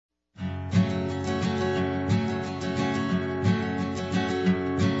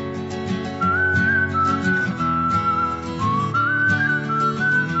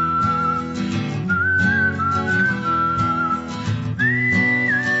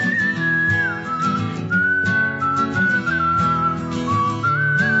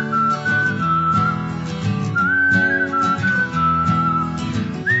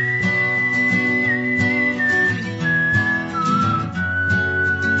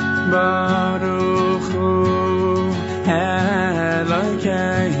Baruch Hu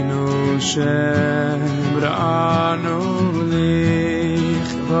Elokeinu shebra'anu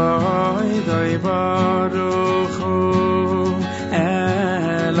lichvoidoi. Baruch Hu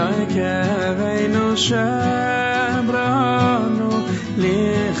Elokeinu shebra'anu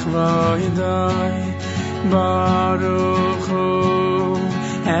lichvoidoi. Baruch Hu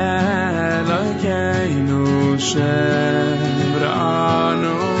Elokeinu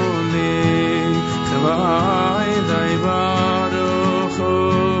shebra'anu lichvoidoi. Baruch Hu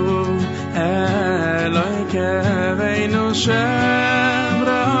Elokeinu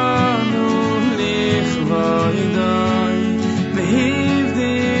shebra'anu lichvoidoi.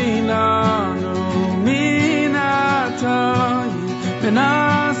 V'hivdi lanu min ha'toyim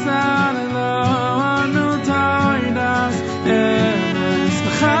v'nasa lanu toidas emes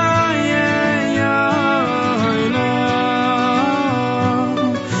v'chayei olam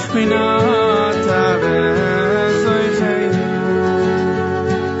v'nata v'zoicheinu.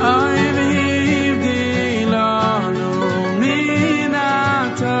 Oy v'hivdi lanu min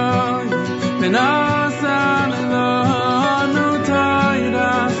ha'toyim v'nasa lanu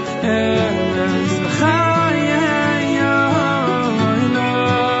toidas emes v'chayei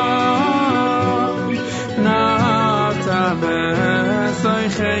olam v'nata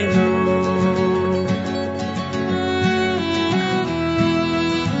v'zoicheinu.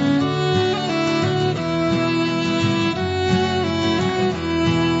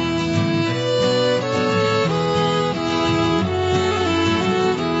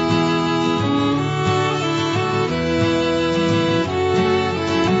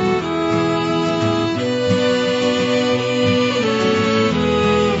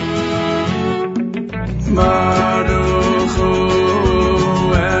 Baruch Hu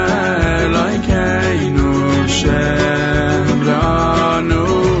Elokeinu shebra'anu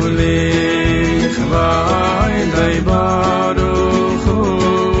lichvoidoi. Baruch Hu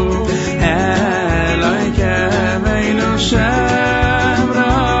Elokeinu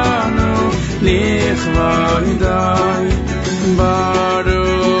shebra'anu lichvoidoi.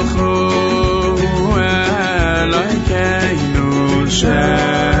 Baruch Hu Elokeinu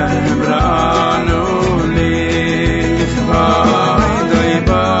shebra'anu lichvoidoi.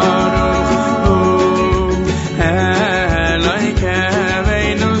 Baruch Hu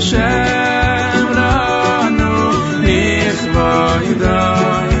Elokeinu shebra'anu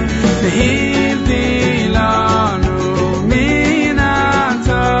lichvoidoi. V'hivdi lanu min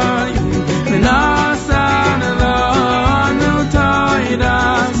ha'toyim v'nasa lanu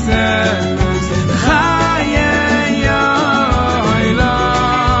toidas emes v'chayei olam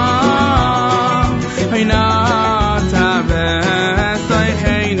v'nata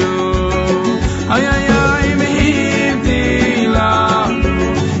v'zoicheinu. Oy oy oy v'hivdi lanu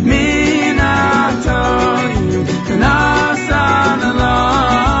min ha'toyim v'nasa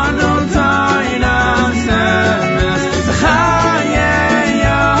lanu toidas emes v'chayei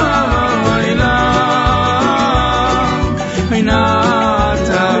olam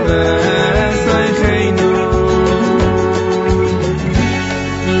v'nata v'zoicheinu.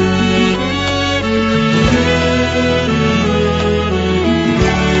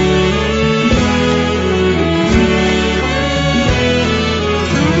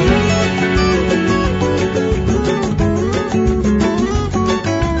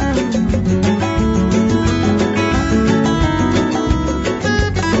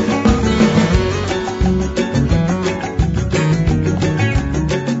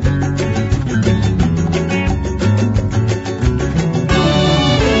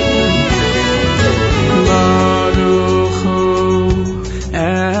 Baruch Hu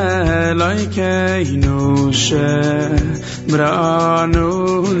Elokeinu shebra'anu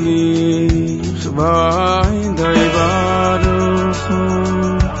lichvoidoi. Baruch Hu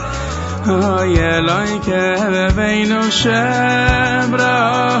Elokeinu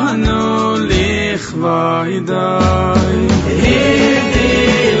shebra'anu lichvoidoi. V'hivdi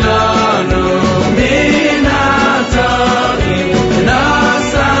lanu min ha'toyim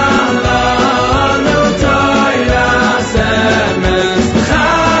v'nasa lanu toidas emes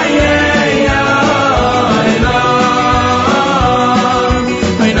v'chayei olam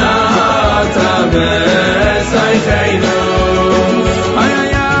v'nata v'zoicheinu. Oy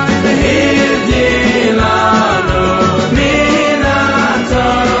oy oy v'hivdi lanu min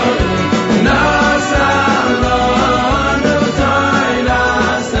ha'toyim v'nasa lanu toidas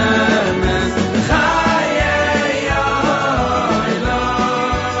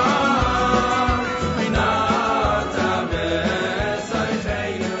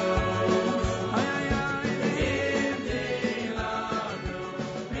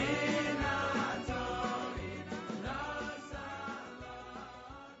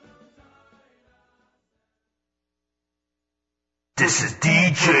This is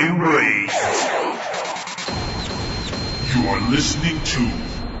DJ Ray. You are listening to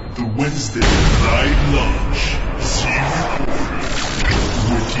the Wednesday Night Lunch Z-Reporter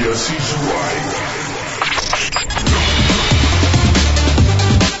with Yossi Zweig.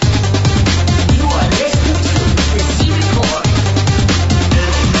 You are listening to the Z-Report.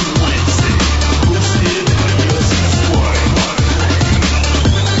 Every Wednesday, hosted by Yossi Zweig.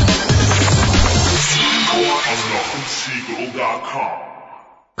 On NachumSegal.com.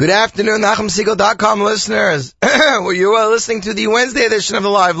 Good afternoon, NachumSegal.com listeners. You are listening to the Wednesday edition of the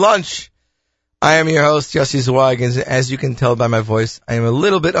Live Lunch. I am your host, Yossi Zweig, and as you can tell by my voice, I am a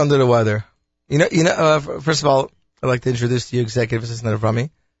little bit under the weather. First of all, I'd like to introduce to you Executive Assistant of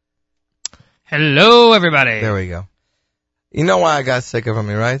Rami. Hello, everybody. There we go. You know why I got sick of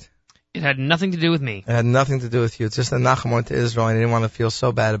Rami, right? It had nothing to do with me. It had nothing to do with you. It's just that Nachum went to Israel, and I didn't want to feel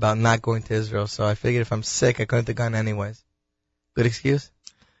so bad about not going to Israel, so I figured if I'm sick, I couldn't have gone anyways. Good excuse?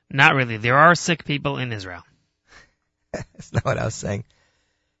 Not really. There are sick people in Israel. That's not what I was saying.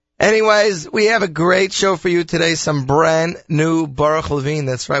 Anyways, we have a great show for you today. Some brand new Baruch Levine.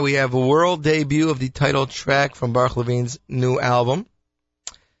 That's right. We have a world debut of the title track from Baruch Levine's new album.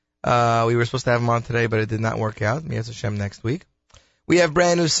 We were supposed to have him on today, but it did not work out. Mi'ez Hashem next week. We have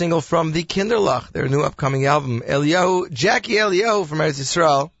brand new single from the Kinderlach, their new upcoming album. Jackie Eliyahu from Eretz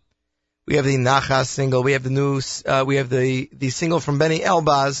Yisrael. We have the Nachas single. We have the new, we have the single from Benny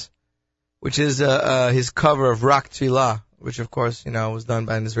Elbaz, which is his cover of Rock Tefillah, which of course, was done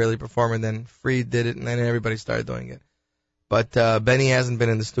by an Israeli performer. Then Fried did it, and then everybody started doing it. But Benny hasn't been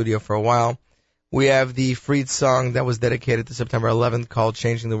in the studio for a while. We have the Fried song that was dedicated to September 11th called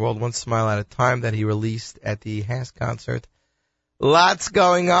 "Changing the World One Smile at a Time" that he released at the Haas concert. Lots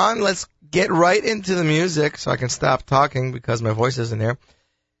going on. Let's get right into the music so I can stop talking because my voice isn't here.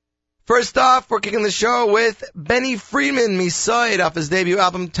 First off, we're kicking the show with Benny Friedman, Misoid, off his debut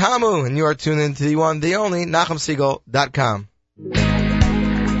album, Tamu, and you are tuned into the one, the only, NachumSegal.com.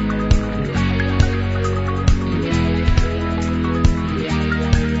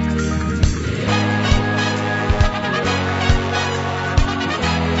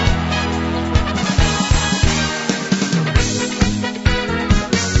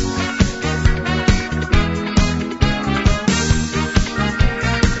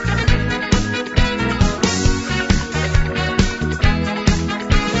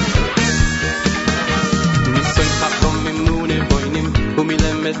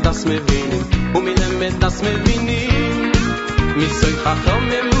 Das mevinim, umilemet das mevinim. Misoy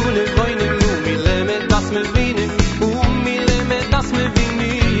chacham emune voinim, umilemet das mevinim, umilemet das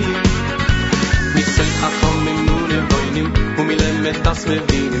mevinim. Misoy chacham emune voinim, umilemet das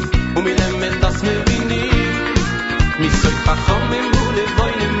mevinim, umilemet das mevinim. Misoy chacham emune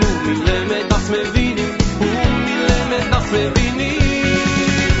voinim, umilemet das mevinim, umilemet das mevinim.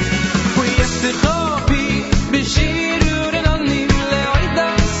 Uyeftechopi b'shir yurenanim.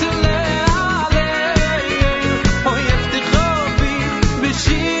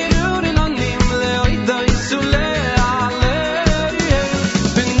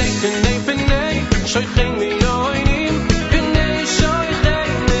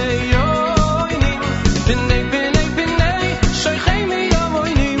 Shoychem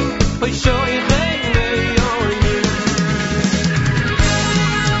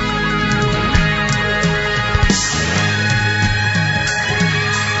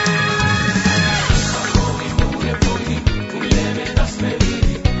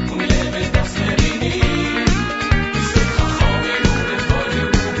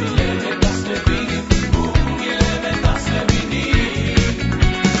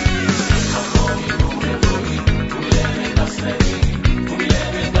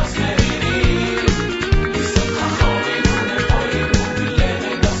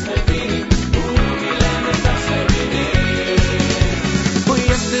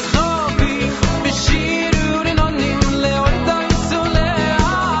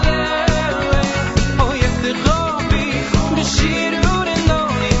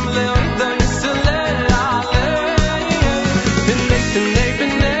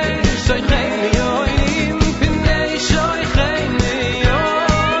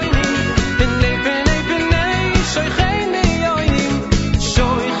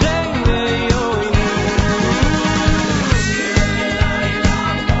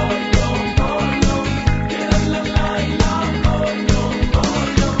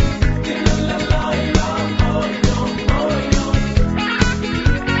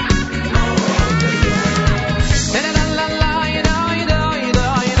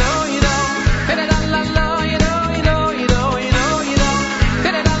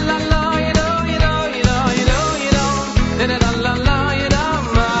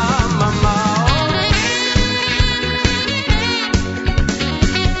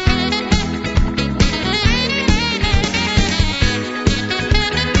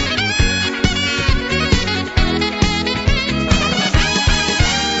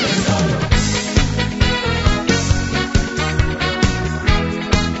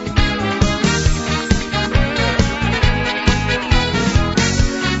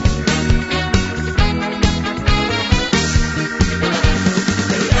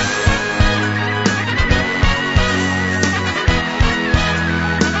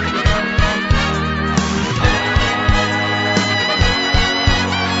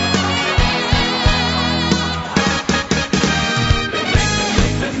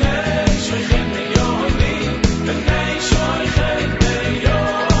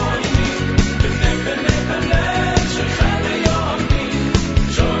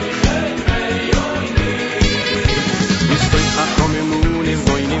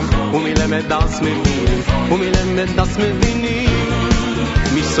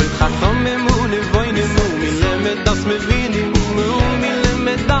soy chacham emune voine mu mi lemet das mevinim mu mi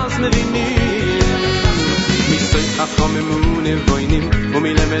lemet das mevinim mi soy chacham emune voine mu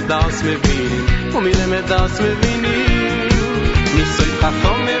mi lemet das mevinim mu mi lemet das mevinim mi soy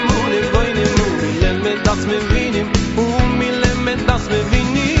chacham emune voine mu mi lemet das mevinim mu mi lemet das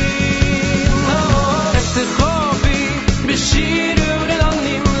mevinim efter khobi bishir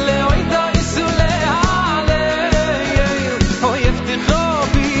uranim leoida isule ale oh efter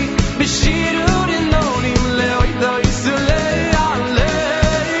khobi bishir uranim leoida isule ale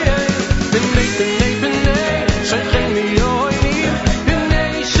bnei bnei bnei shaykhem yoyni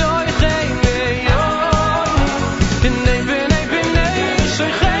bnei shaykhem yoyni bnei bnei bnei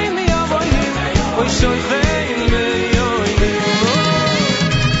shaykhem yoyni oy shaykhem yoyni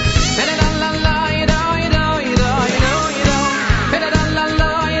la la la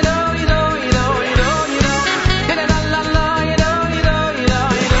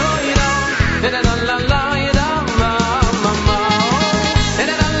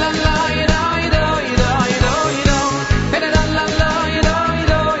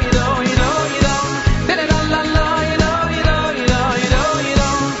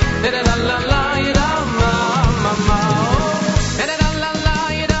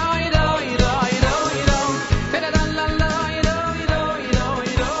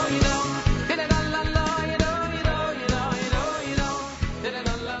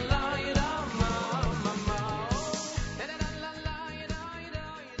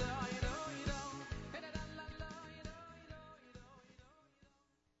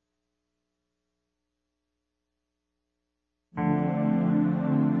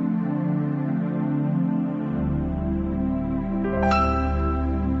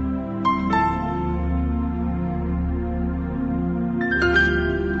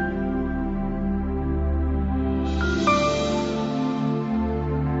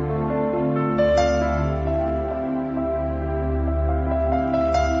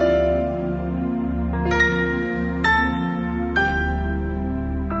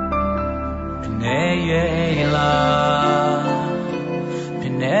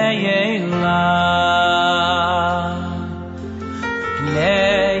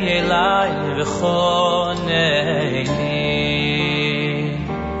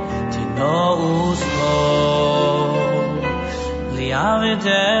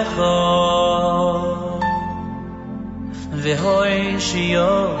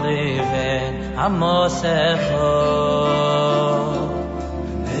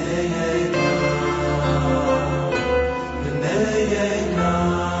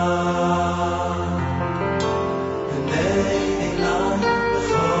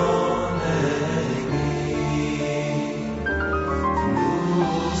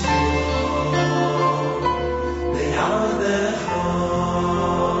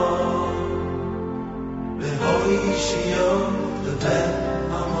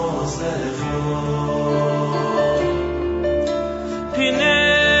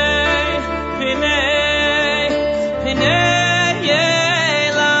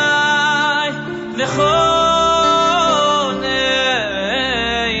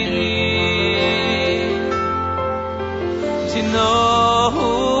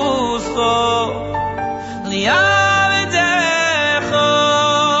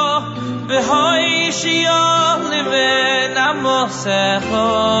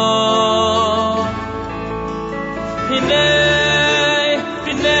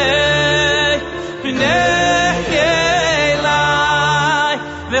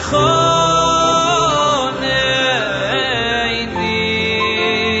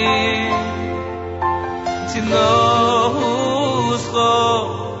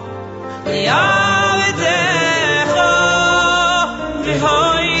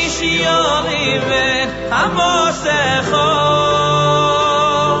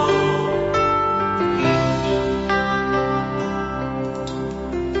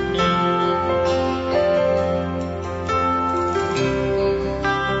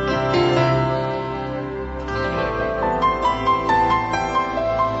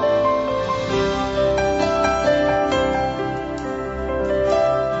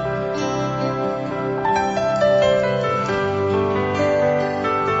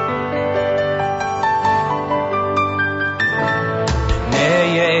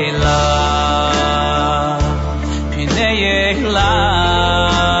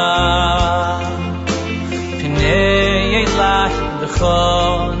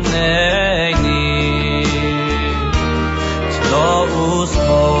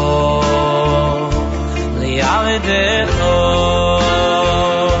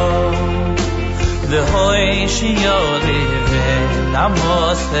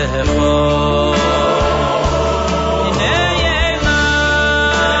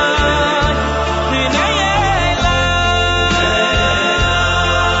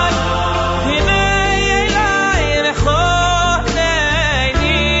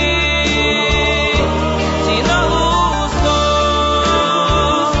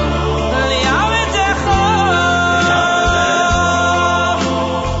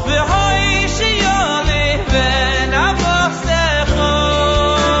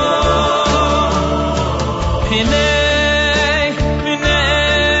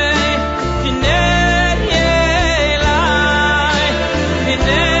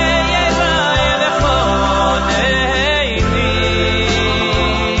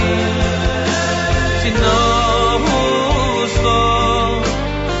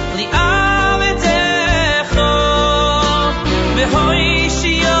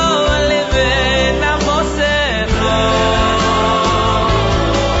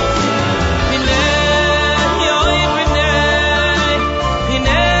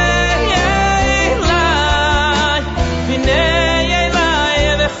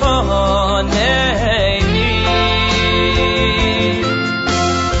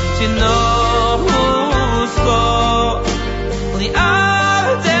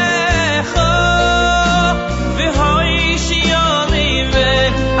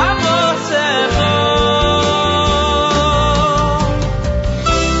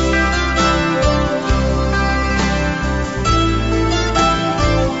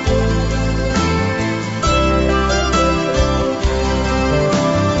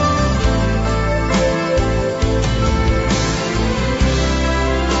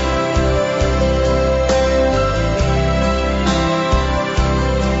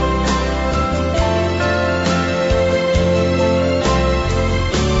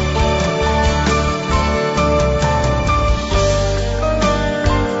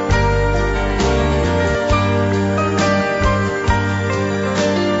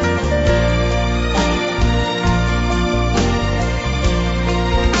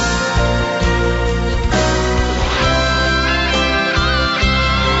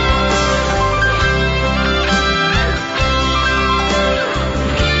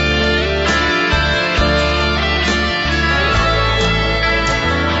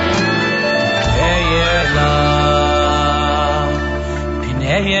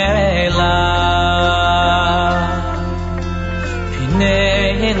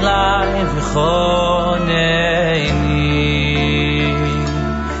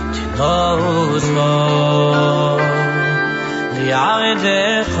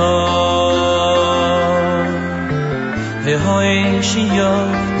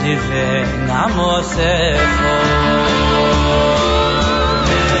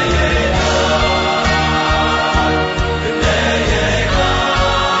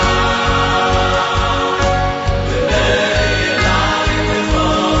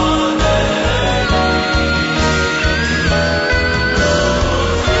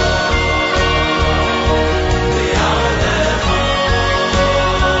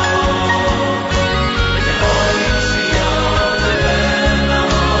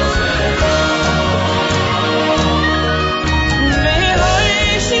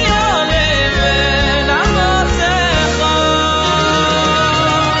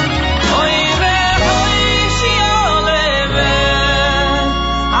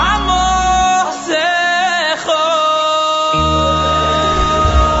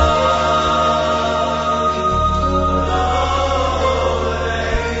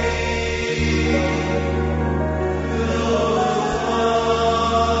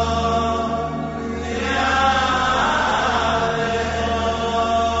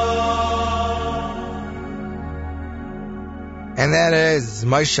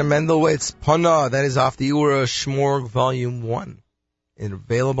Moshe Mendelowitz, Pana, that is off the Ura Shmorg Volume 1. It's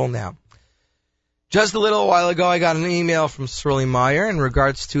available now. Just a little while ago, I got an email from Sroli Meyer in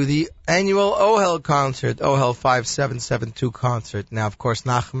regards to the annual Ohel concert, Ohel 5772 concert. Now, of course,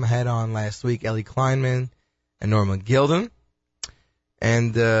 Nachum had on last week Eli Kleinman and Norma Gilden.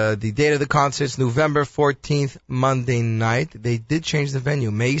 And the date of the concert is November 14th, Monday night. They did change the venue.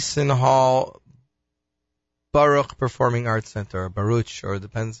 Mason Hall, Baruch Performing Arts Center, or Baruch, or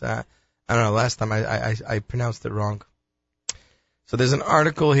depends. I don't know. Last time I pronounced it wrong. So there's an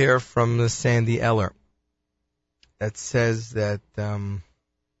article here from Sandy Eller that says that it's going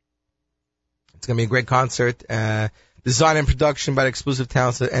to be a great concert. Design and production by the exclusive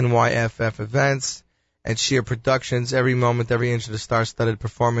talents at NYFF Events and Sheer Productions. Every moment, every inch of the star-studded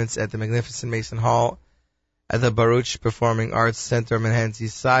performance at the magnificent Mason Hall at the Baruch Performing Arts Center, Manhattan's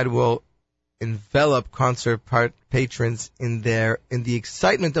East Side will envelop concert patrons in the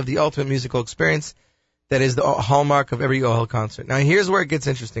excitement of the ultimate musical experience that is the hallmark of every OHEL concert. Now here's where it gets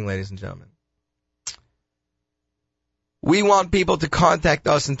interesting, ladies and gentlemen. We want people to contact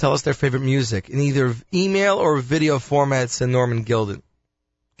us and tell us their favorite music in either email or video format, said Norman Gilden.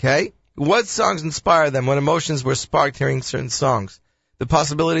 Okay? What songs inspire them? What emotions were sparked hearing certain songs? The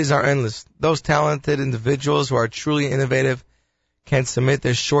possibilities are endless. Those talented individuals who are truly innovative can submit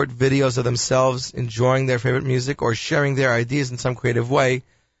their short videos of themselves enjoying their favorite music or sharing their ideas in some creative way.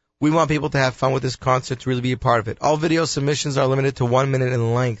 We want people to have fun with this concert, to really be a part of it. All video submissions are limited to 1 minute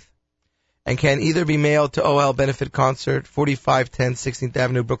in length and can either be mailed to OHEL Benefit Concert, 4510 16th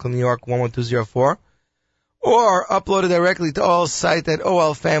Avenue, Brooklyn, New York, 11204, or uploaded directly to OHEL's site at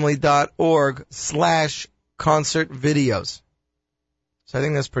ohelfamily.org/concert videos. So I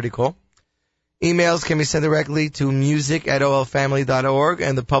think that's pretty cool. Emails can be sent directly to music@ohelfamily.org,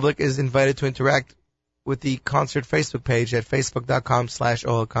 and the public is invited to interact with the concert Facebook page at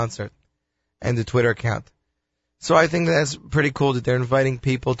facebook.com/ohelconcert and the Twitter account. So I think that's pretty cool that they're inviting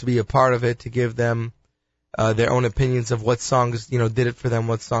people to be a part of it, to give them their own opinions of what songs, did it for them,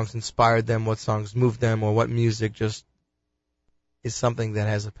 what songs inspired them, what songs moved them, or what music just is something that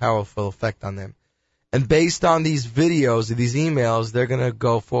has a powerful effect on them. And based on these videos, these emails, they're going to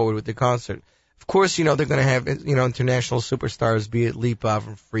go forward with the concert. Of course, they're going to have, international superstars, be it Lipa,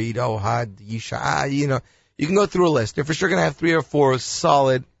 from Fried, Ohad, Yisha, you can go through a list. They're for sure going to have 3 or 4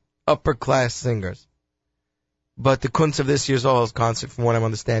 solid upper-class singers. But the kunst of this year's OHEL's concert, from what I'm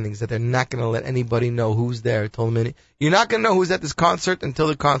understanding, is that they're not going to let anybody know who's there till the minute. You're not going to know who's at this concert until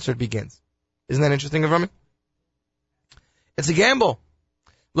the concert begins. Isn't that interesting of me? It's a gamble.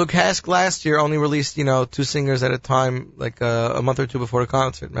 Luke Hask last year only released, 2 singers at a time, like a month or 2 before the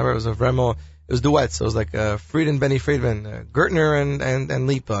concert. Remember, it was a Vremel, it was duets. So it was like Fried and Benny Friedman, Gertner and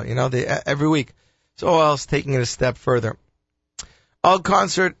Lipa, every week. So OHEL's taking it a step further. All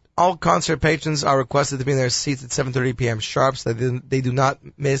concert patrons are requested to be in their seats at 7:30 p.m. sharp, so that they do not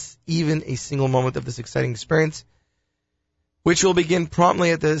miss even a single moment of this exciting experience, which will begin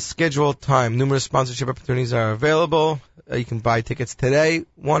promptly at the scheduled time. Numerous sponsorship opportunities are available. You can buy tickets today,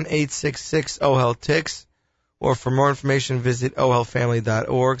 1-866-OHEL-TIX, or for more information, visit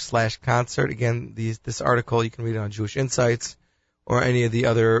ohelfamily.org/concert. Again, this article, you can read it on Jewish Insights or any of the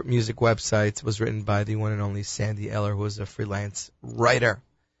other music websites. It was written by the one and only Sandy Eller, who is a freelance writer.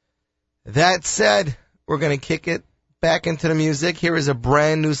 That said, we're going to kick it back into the music. Here is a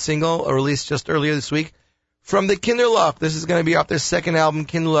brand new single released just earlier this week from the Kinderlach. This is going to be off their second album,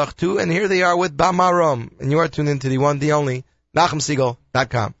 Kinderlach 2, and here they are with Bamarom. And you are tuned into the one, the only,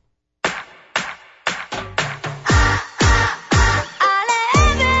 NachumSiegel.com.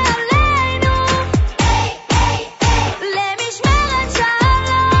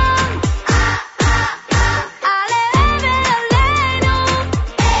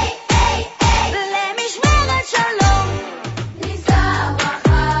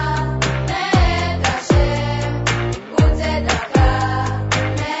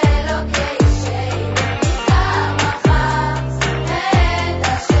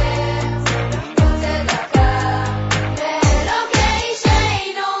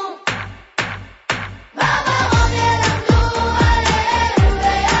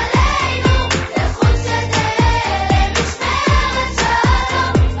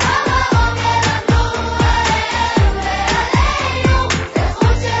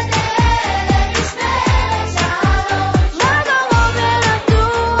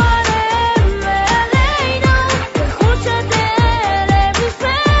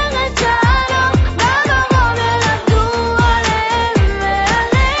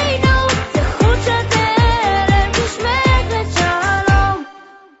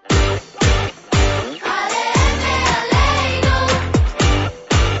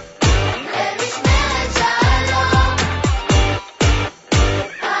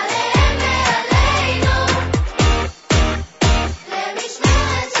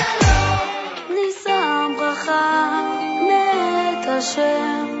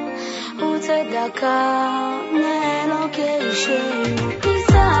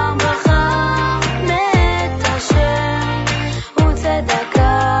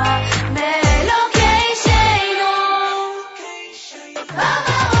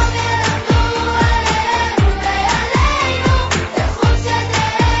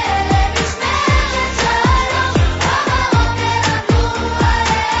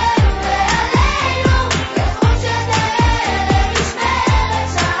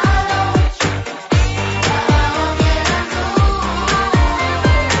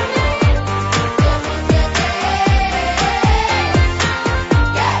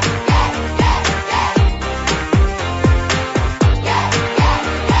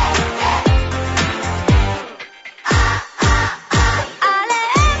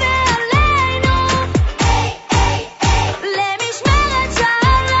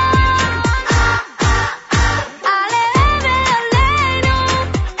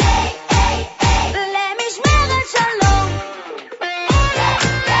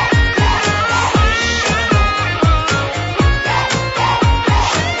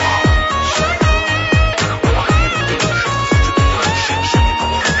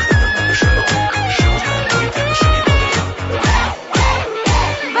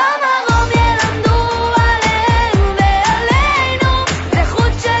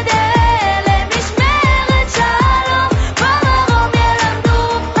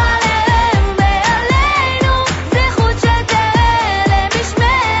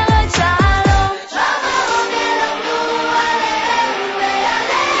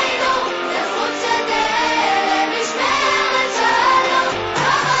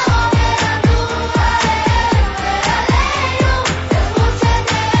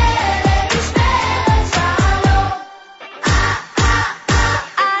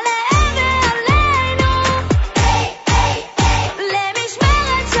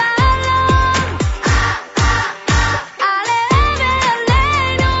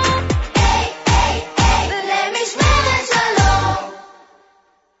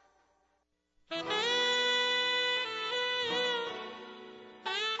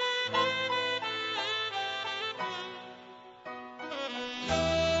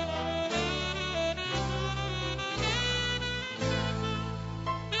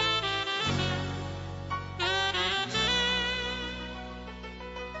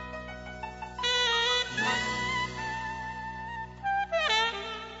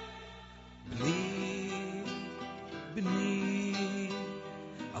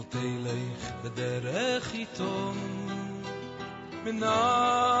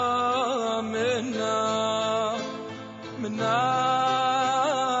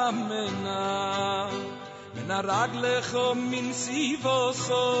 Raglecho min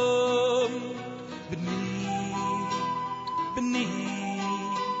sivosom bni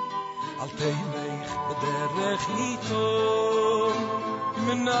al teilech bederech itom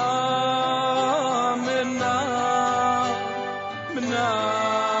mena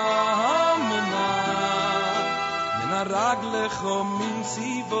raglecho min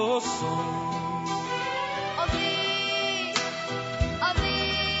sivosom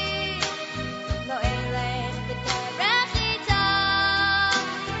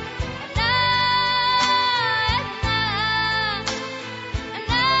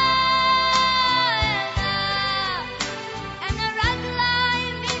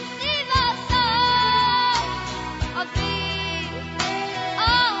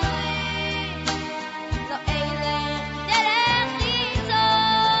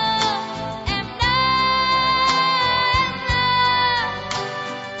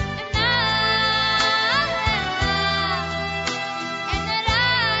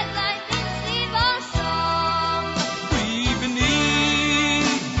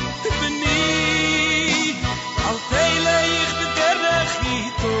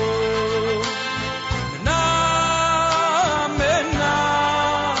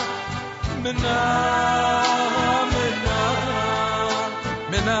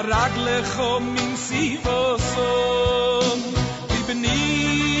Raglecho min sivosom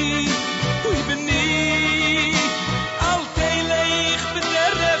ibni al teilech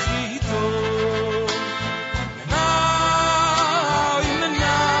bederech ito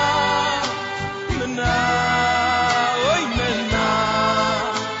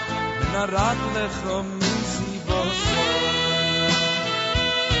mena raglecho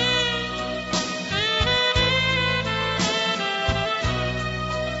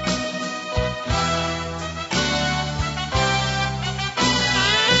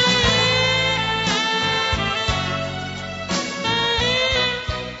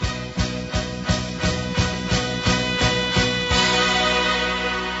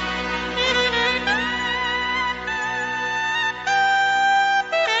min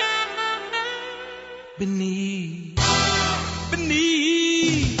sivosom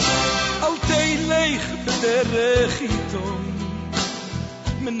bni al teilech bederech itom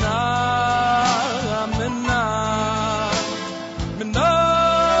mena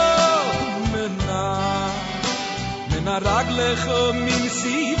raglecho min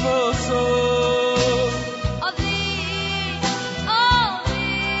sivosom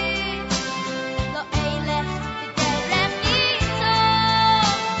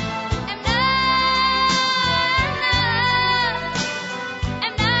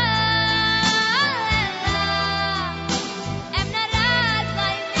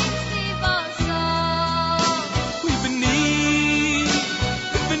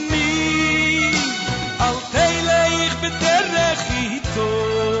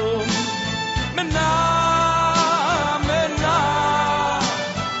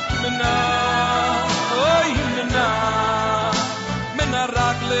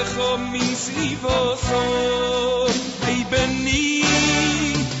raglecho min sivosom hey beni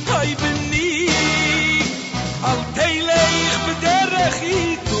al teilech bederech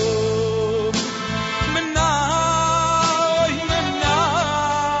itom mena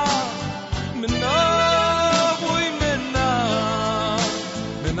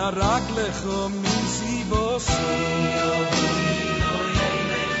raglecho min sivosom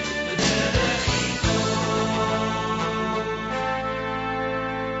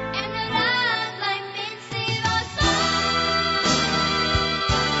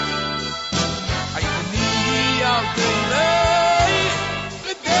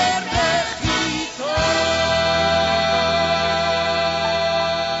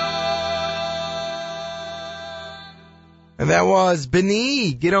And that was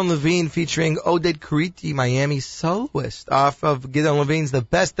Beni, Gideon Levine featuring Oded Kariti, Miami soloist, off of Gideon Levine's The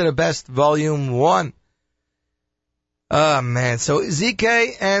Best of the Best, Volume 1. Oh, man. So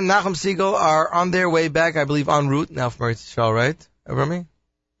ZK and Nachum Siegel are on their way back, I believe, en route now from Eretz Yisrael, right? Rami?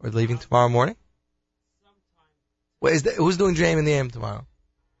 We're leaving tomorrow morning? Wait, who's doing JM in the AM tomorrow?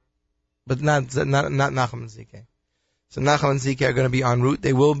 But not Nachum and ZK. So Nachum and ZK are going to be en route.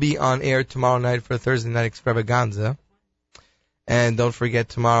 They will be on air tomorrow night for Thursday Night Extravaganza. And don't forget,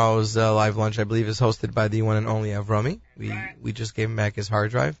 tomorrow's live lunch, I believe, is hosted by the one and only Avrami. We just gave him back his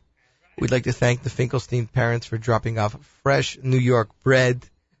hard drive. We'd like to thank the Finkelstein parents for dropping off fresh New York bread,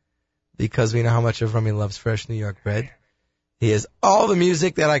 because we know how much Avrami loves fresh New York bread. He has all the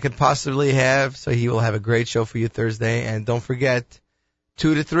music that I could possibly have, so he will have a great show for you Thursday. And don't forget,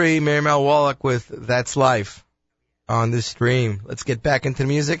 2 to 3, Mary Mel Wallach with That's Life on this stream. Let's get back into the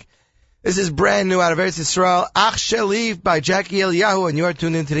music. This is brand new out of Eretz Yisrael, Ach Sheli by Jackie Eliyahu, and you are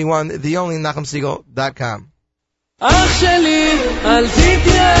tuned into the one, the only, NachumSiegel.com. אח שלי, אל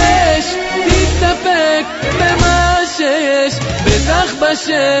תתייאש, תסתפק במה שיש, בטח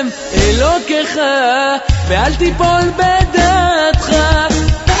בשם אלוקיך, ואל תיפול בדעתך.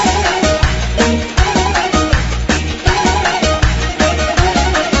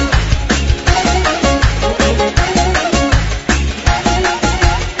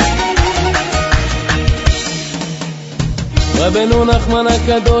 רבנו נחמן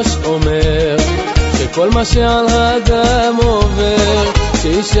הקדוש אומר שכל מה שעל האדם עובר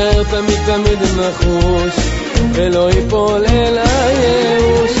שישאר תמיד תמיד נחוש ולא ייפול אל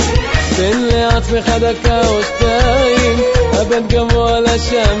הייאוש. תן לעצמך דקה או שתיים, הבט גבוה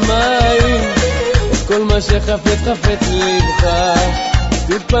לשמיים, את כל מה שחפץ חפץ לבך,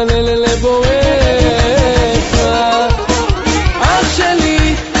 תתפלל לבורך. אח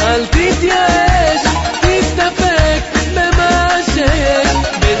שלי, אל תתייאש, תסתפק במה שיש,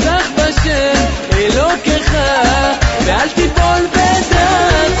 בטח בשם אלוקיך, ואל תיפול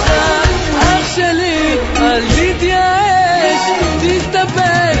בדעתך. אח שלי, אל תתייאש,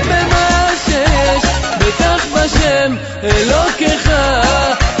 תסתפק במה שיש, בטח בשם אלוקיך,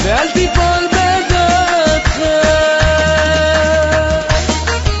 ואל תיפול בדעתך.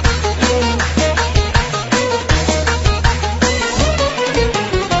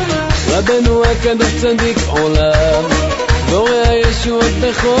 רבנו הקדוש צדיק עולם, בורא הישועות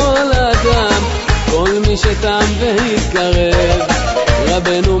בכל אדם, כל מי שטעם והתקרב,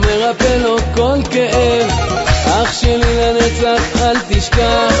 רבנו מרפא לו כל כאב. אח שלי לנצח אל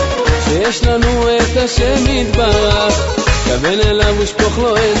תשכח, שיש לנו את השם יתברך, כוון אליו ושפוך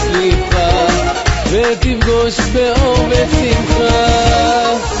לו את ליבך, ותפגוש באור ושמחה.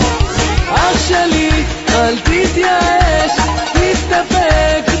 אח שלי, אל תתייאש,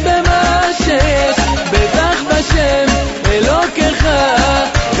 תסתפק במה שיש, בטח בשם אלוקיך,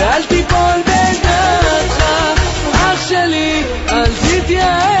 ואל תיפול בדעתך. אח שלי, אל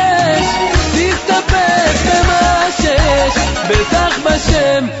תתייאש, תסתפק במה שיש, בטח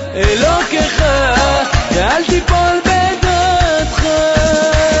בשם אלוקיך, ואל תיפול בדעתך.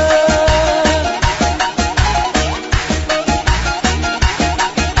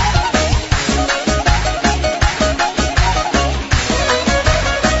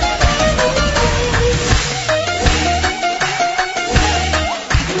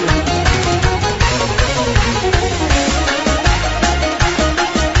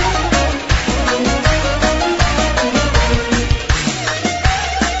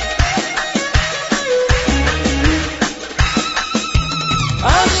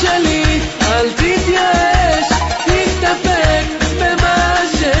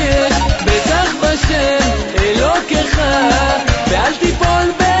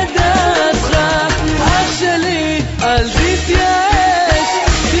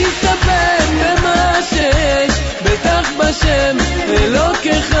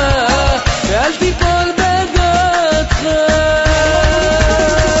 אלוקיך, ואל תיפול בדעתך.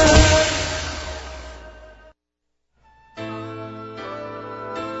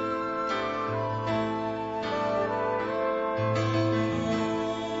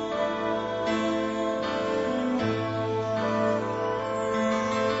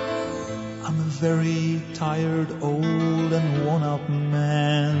 I'm a very tired, old and worn-out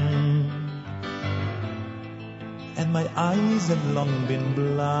man, and my eyes have long been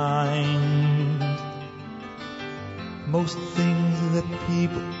blind. Most things that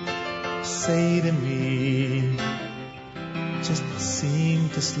people say to me just seem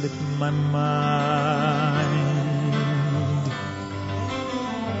to slip my mind.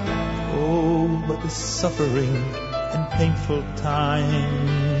 Oh, but the suffering and painful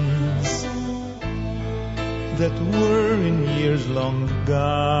times that were in years long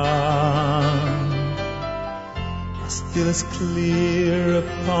gone still as clear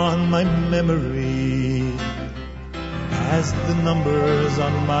upon my memory as the numbers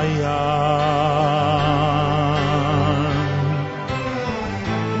on my arm.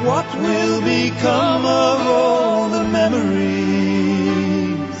 What will become of all the memories?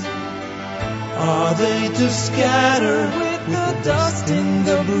 Are they to scatter with the dust in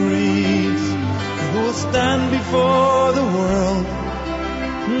the breeze? Who will stand before the world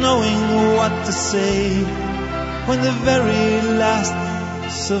knowing what to say when the very last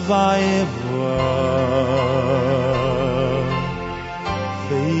survivor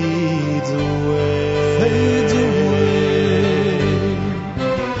fades away.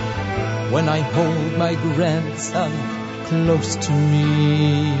 When I hold my grandson close to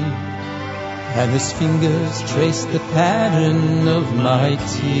me, and his fingers trace the pattern of my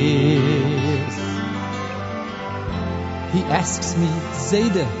tears. He asks me,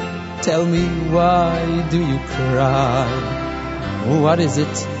 Zayda, tell me, why do you cry? What is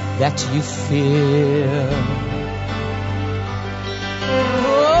it that you fear?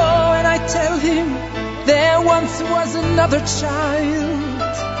 Oh, and I tell him, there once was another child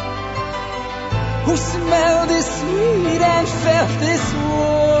who smelled this sweet and felt this warm,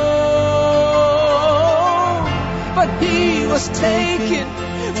 but he was taken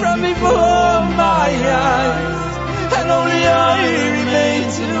from before my eyes, and only I remain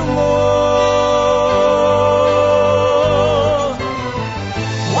to mourn.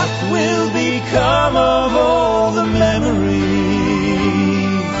 What will become of all the memories?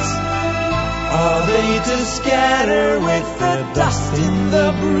 Are they to scatter with the dust in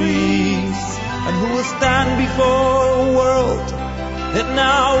the breeze? And who will stand before a world that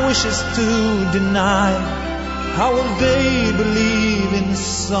now wishes to deny? How will they believe in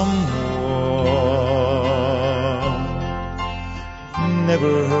someone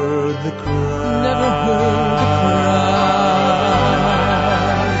never heard the cry? Never heard the cries.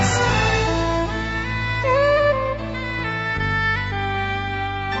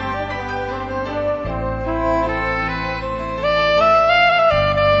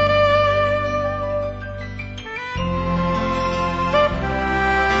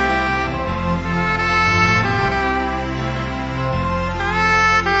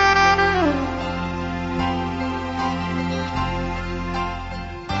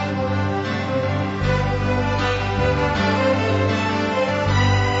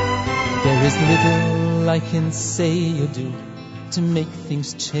 There is little I can say or do to make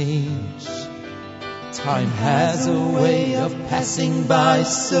things change. Time has a way of passing by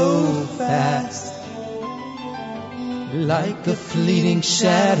so fast, like a fleeting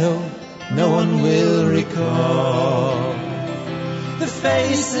shadow no one will recall the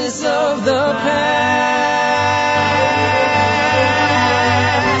faces of the past.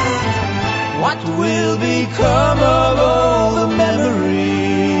 What will become of all the memories?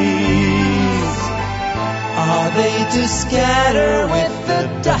 Are they to scatter with the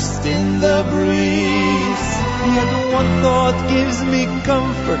dust in the breeze? Yet one thought gives me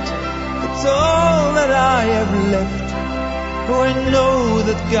comfort, it's all that I have left, for I know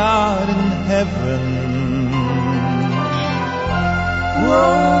that God in heaven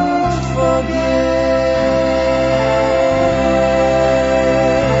won't forget.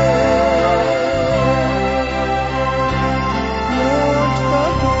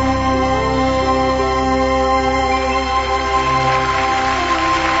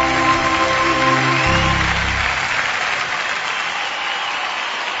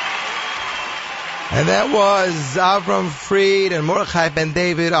 And that was Avram Fried and Mordechai Ben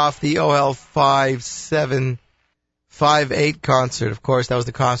David off the OHEL 5758 concert. Of course, that was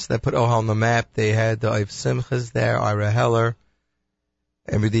the concert that put OHEL on the map. They had the Oiv Simchas there, Ira Heller,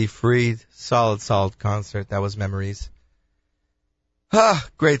 MBD Fried. Solid concert. That was Memories.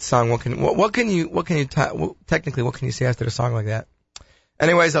 Great song. What can you say after a song like that?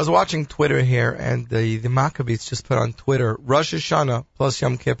 Anyways, I was watching Twitter here, and the Maccabees just put on Twitter, Rosh Hashanah plus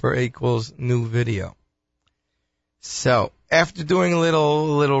Yom Kippur equals new video. So, after doing a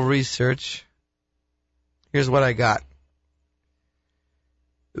little research, here's what I got.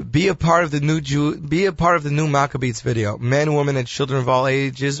 Be a part of the new Maccabees video. Men, women, and children of all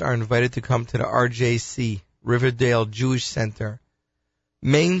ages are invited to come to the RJC, Riverdale Jewish Center,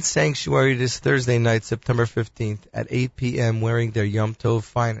 main sanctuary this Thursday night, September 15th at 8 p.m. wearing their Yom Tov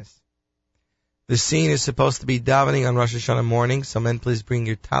finest. The scene is supposed to be davening on Rosh Hashanah morning, so men please bring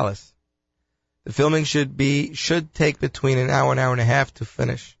your talis. The filming should take between an hour and a half to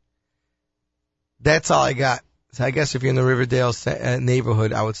finish. That's all I got. So I guess if you're in the Riverdale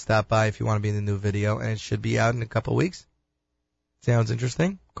neighborhood, I would stop by if you want to be in the new video, and it should be out in a couple of weeks. Sounds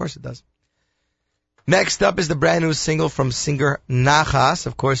interesting? Of course it does. Next up is the brand new single from singer Nachas.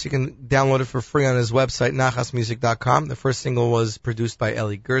 Of course, you can download it for free on his website, nachasmusic.com. The first single was produced by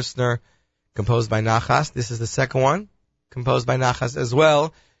Eli Gerstner, composed by Nachas. This is the second one, composed by Nachas as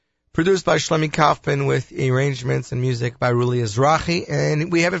well, produced by Shlomi Kaufman with arrangements and music by Ruli Ezrachi.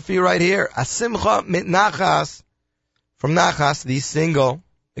 And we have it for you right here, Asimcha mit Nachas, from Nachas, the single,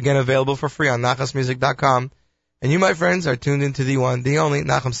 again available for free on nachasmusic.com. And you, my friends, are tuned into the one, the only,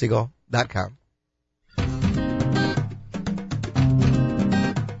 NachumSiegel.com.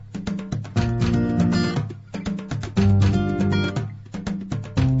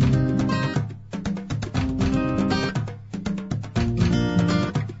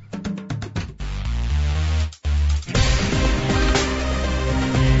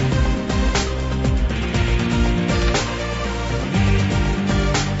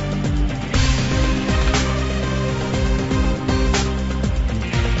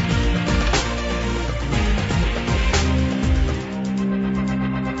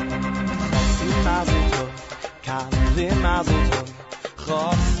 le mazel tov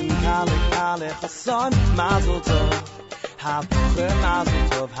chosim kale kale chason mazel tov habucher mazel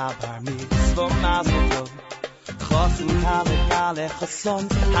tov habar mitzvah mazel tov chosim kale kale chason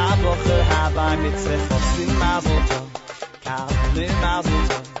habucher habar mitzvah chosim mazel tov kale mazel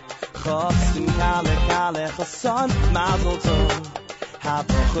tov chosim kale kale chason mazel tov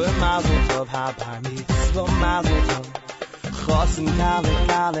habucher mazel tov habar mitzvah mazel tov chosim kale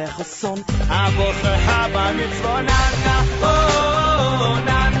kale chason habucher habar mitzvah na na oh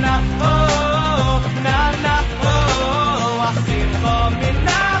na na oh na na oh achimcha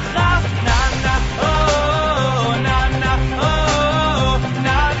minachach na na oh na na oh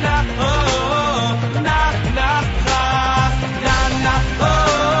na na oh na na na na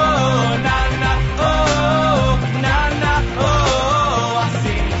oh na na oh na na oh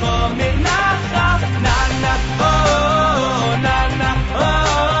achimcha minachach na na oh na na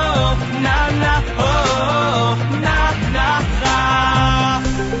oh na na oh na na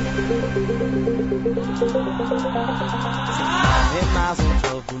mazel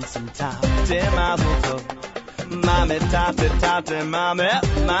tov und zum tate mazel tov mame tate mame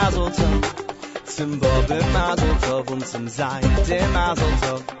mazel tov zum bobe mazel tov und zum seide mazel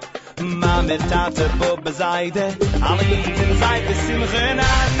tov mame tate bobe seide alle in seide simche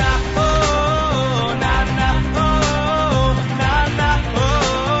na na oh na na oh na na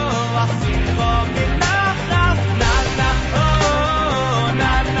oh achim vom minachach na na oh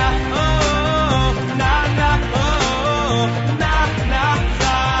na na oh na na oh na na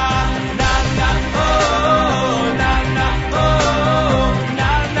na na oh na na oh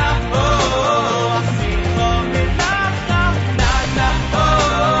na na oh achim vom minachach na na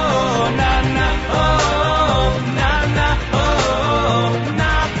oh na na oh na na oh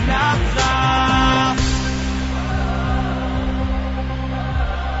na na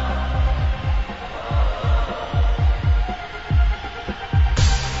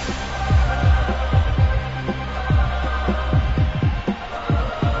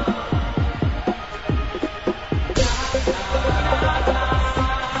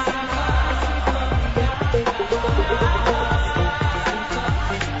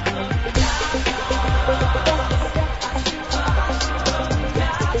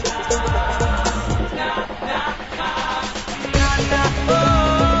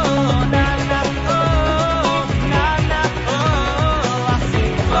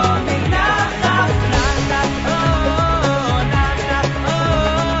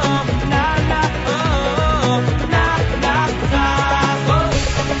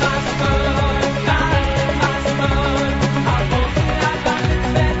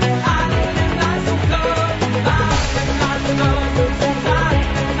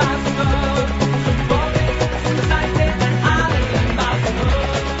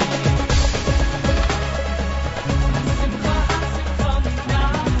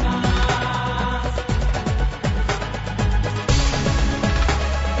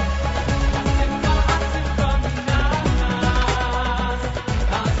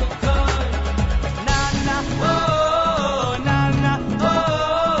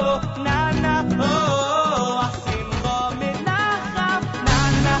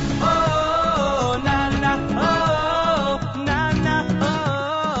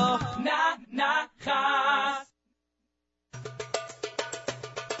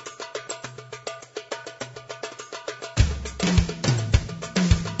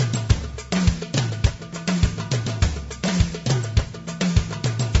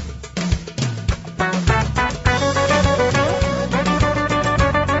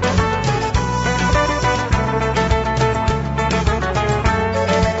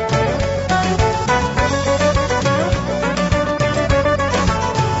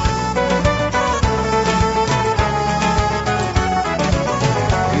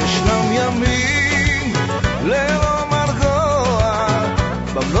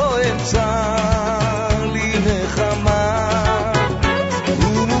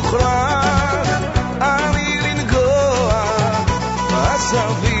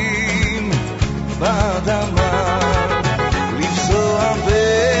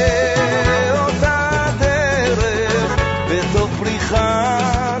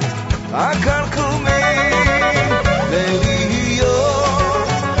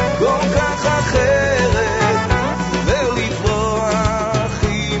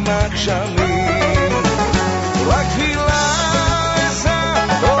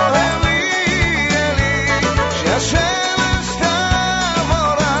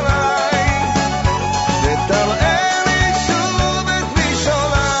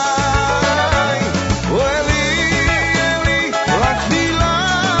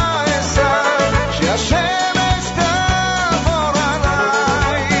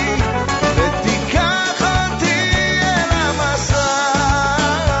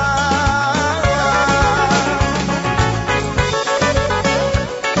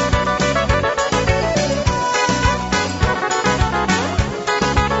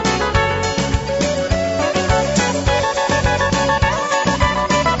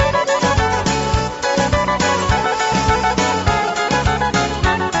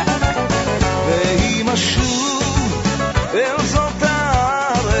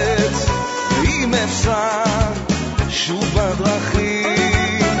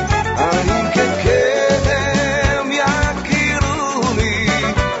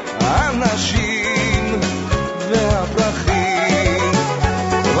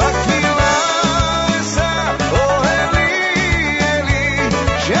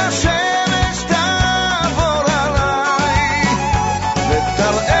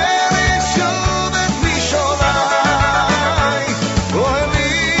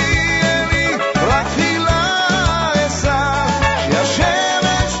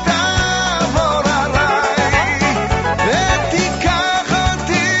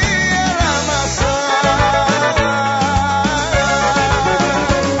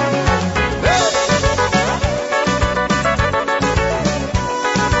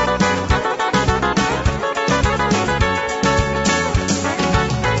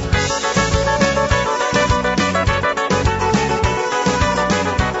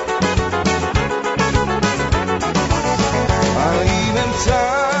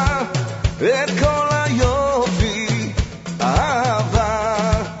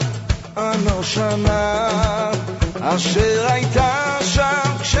השנה אשר הייתה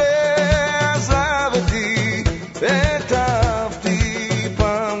שם כשעזבתי התאהבתי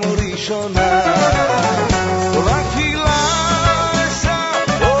פעם ראשונה רק תפילה אשא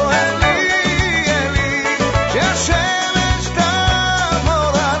או אלי אלי שהשמש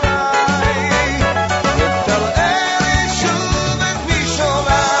תעבור עליי ותראה לי שוב את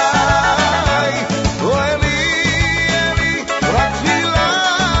משעוליי או אלי אלי רק תפילה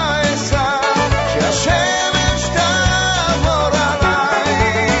אשא שהשמש תעבור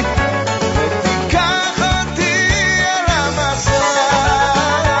עליי ותיקח אותי אל המסע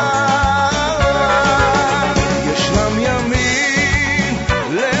ישנם ימים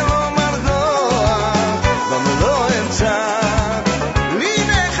ללא מרגוע בם לא אמצא לי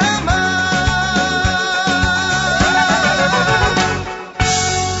נחמה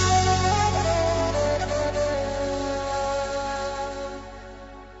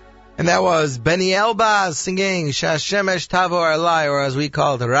And that was Benny Elbaz singing Shashemesh Tavor Alai, or as we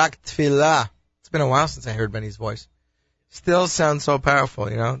call it, Rak Tfilah. It's been a while since I heard Benny's voice. Still sounds so powerful,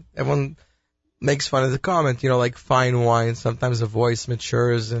 you know. Everyone makes fun of the comment, you know, like fine wine. Sometimes a voice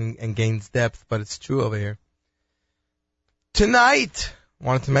matures and gains depth, but it's true over here. Tonight, I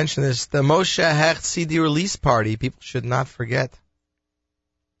wanted to mention this, the Moshe Hecht CD release party. People should not forget.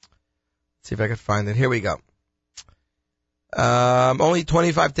 Let's see if I can find it. Here we go. Only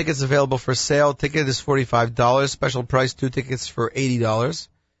 25 tickets available for sale. Ticket is $45. Special price, 2 tickets for $80.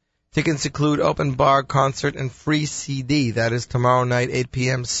 Tickets include open bar, concert, and free CD. That is tomorrow night, 8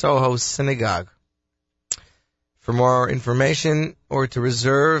 p.m., Soho Synagogue. For more information or to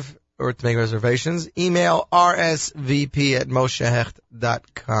reserve or to make reservations, email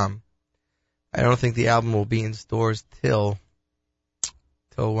rsvp@moshehecht.com. I don't think the album will be in stores till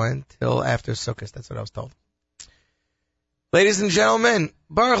when? Till after Sukkot. That's what I was told. Ladies and gentlemen,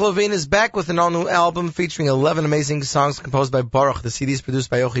 Baruch Levine is back with an all-new album featuring 11 amazing songs composed by Baruch. The CD is produced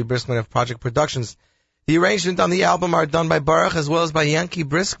by Yochi Briskman of Project Productions. The arrangements on the album are done by Baruch as well as by Yankee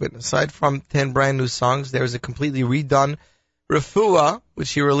Briskman. Aside from 10 brand new songs, there is a completely redone Refuah,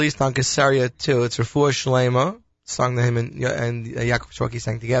 which he released on Kesaria 2. It's Refuah Shlema, song that him and Yaakov Shwoki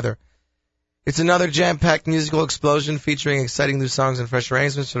sang together. It's another jam-packed musical explosion featuring exciting new songs and fresh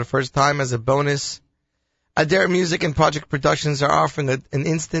arrangements for the first time. As a bonus, Adair Music and Project Productions are offering an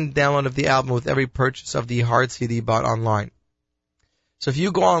instant download of the album with every purchase of the hard CD bought online. So if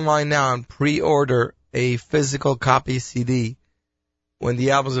you go online now and pre-order a physical copy CD, when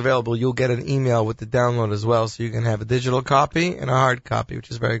the album is available, you'll get an email with the download as well, so you can have a digital copy and a hard copy,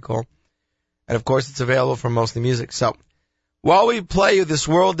 which is very cool. And of course, it's available from Mostly Music. So while we play you this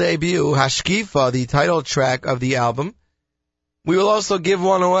world debut, Hashkifa, the title track of the album, we will also give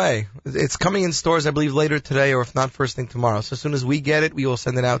one away. It's coming in stores, I believe, later today, or if not, first thing tomorrow. So as soon as we get it, we will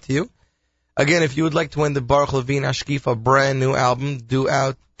send it out to you. Again, if you would like to win the Baruch Levine Hashkifa brand new album due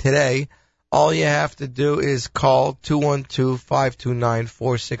out today, all you have to do is call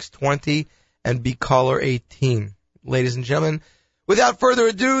 212-529-4620 and be caller 18. Ladies and gentlemen, without further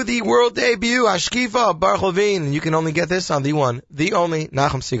ado, the world debut, Hashkifa, Baruch Levine. And you can only get this on the one, the only,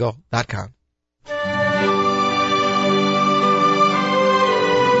 NachumSiegel.com.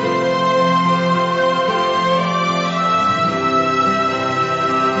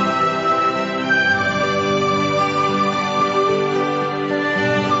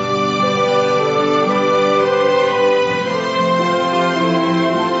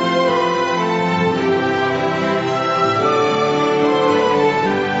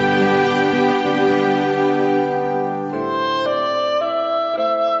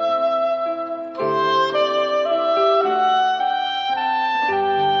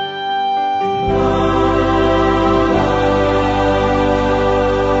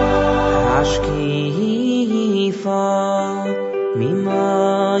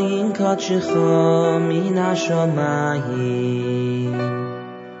 min hashamayim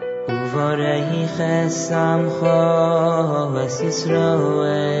uvarei chesamcho es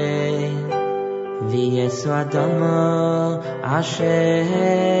Yisroel v'yesu adamo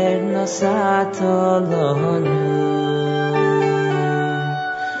asher nasato lonu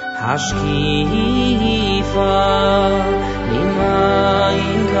hashkifa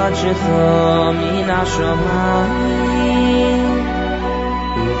mimayim kadshecho min hashamayim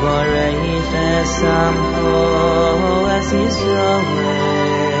uvarei chesamcho es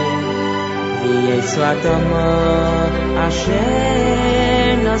Yisroel v'yesu adamo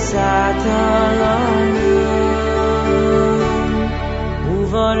asher nasato lonu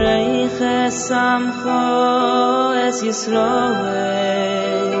uvarei chesamcho es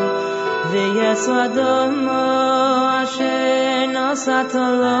Yisroel v'yesu adamo asher nosat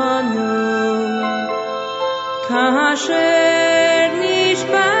lanu kasher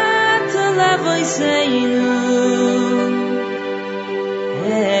nishbat levoiseinu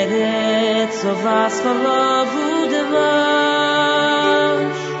eretz ovas chalav udevash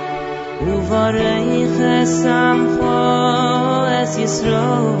uvareich esamcho es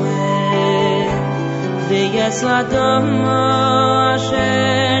Yisroel v'yetz adam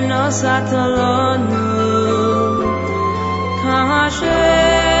asher nosat lanu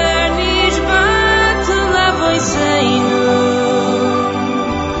kasher nishbat levoiseinu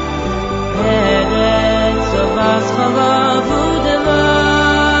eretz ovas chalav udevash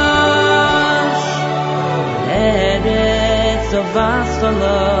eretz ovas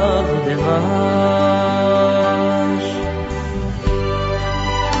chalav udevash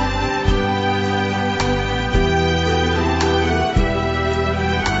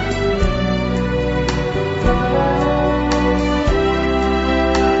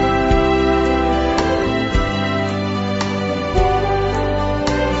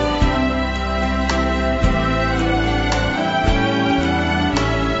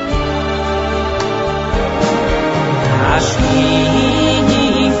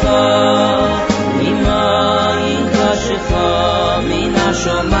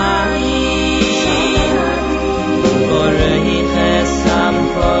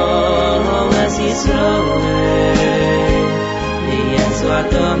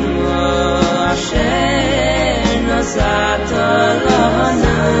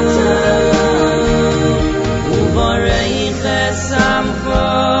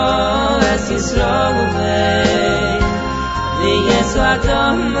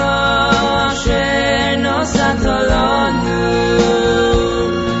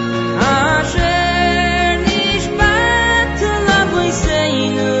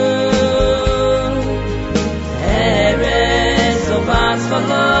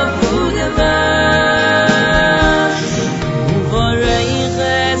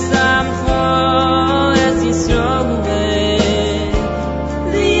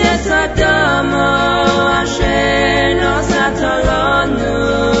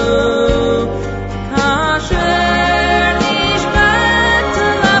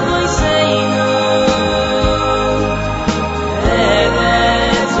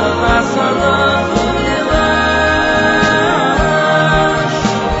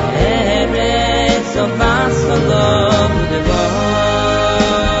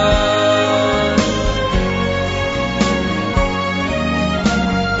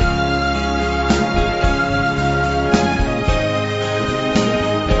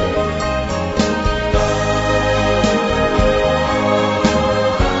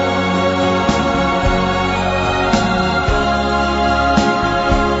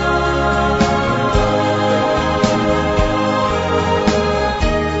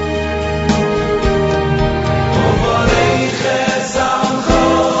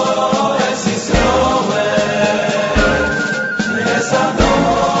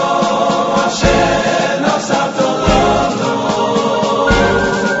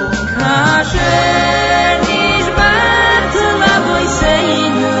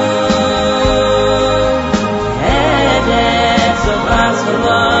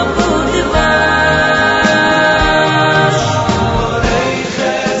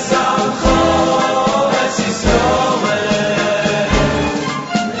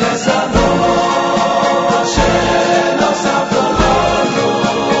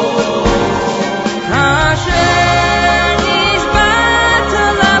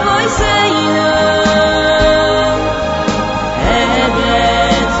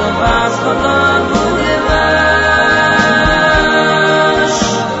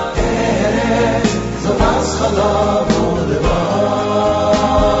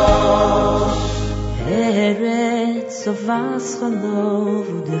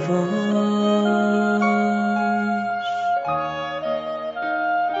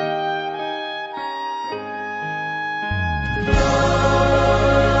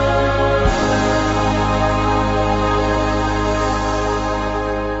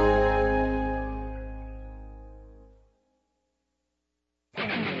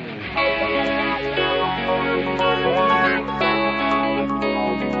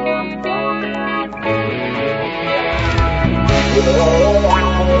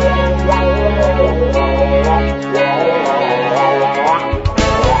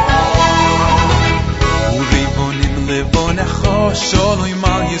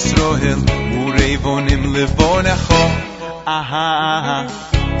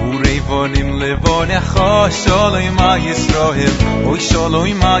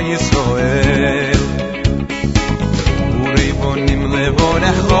Ureivonim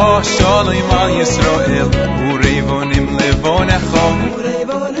levonecho Shalom al Yisrael Ureivonim levonecho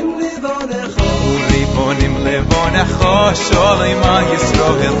Ureivonim levonecho Shalom al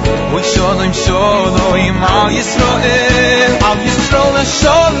Yisrael Oy Shalom Shalom al Yisrael Al Yisrael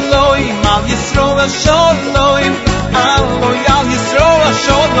Shalom Al Yisrael Shalom Aloy al Yisrael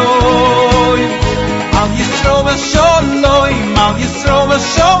Shalom Al Yisrael Shalom Al Yisrael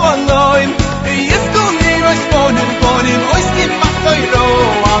Shalom Yiskulni Roshbonim Bonim Oiskim Matoiro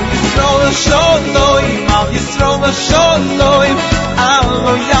Al Yisrael Shalom Al Yisrael Shalom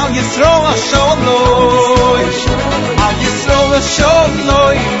Aloy al Yisrael Shalom Al Yisrael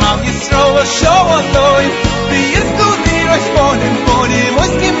Shalom Al Yisrael Shalom Yiskulni Roshbonim Bonim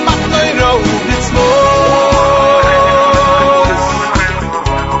Oiskim Matoiro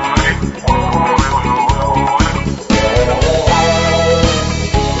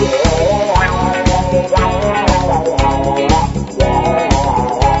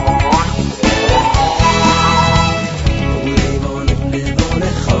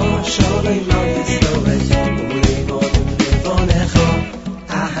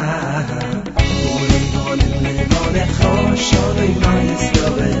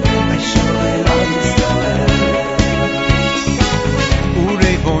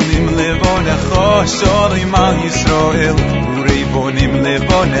Shalom al Yisrael Ureivonim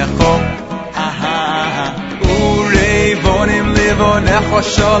levonecho Ureivonim levonecho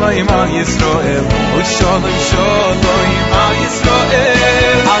Shalom al Yisrael Shalom Shalom al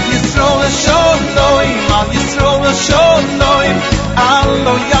Yisrael Al Yisrael Shalom Al Yisrael Shalom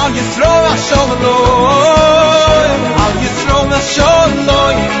Aloy al Yisrael Shalom Al Yisrael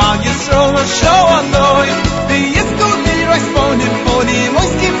Shalom Al Yisrael Shalom V'yizkuni Roshbonim Bonim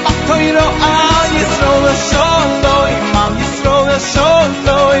Oiskim Matoiro Al Yisrael Shalom Al Yisrael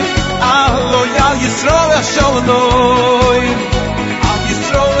Shalom Aloy al Yisrael Shalom Al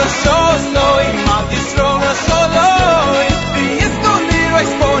Yisrael Shalom Al Yisrael Shalom V'yizkuni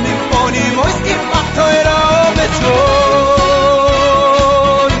Roshbonim Bonim Oiskim Matoiro V'tzvos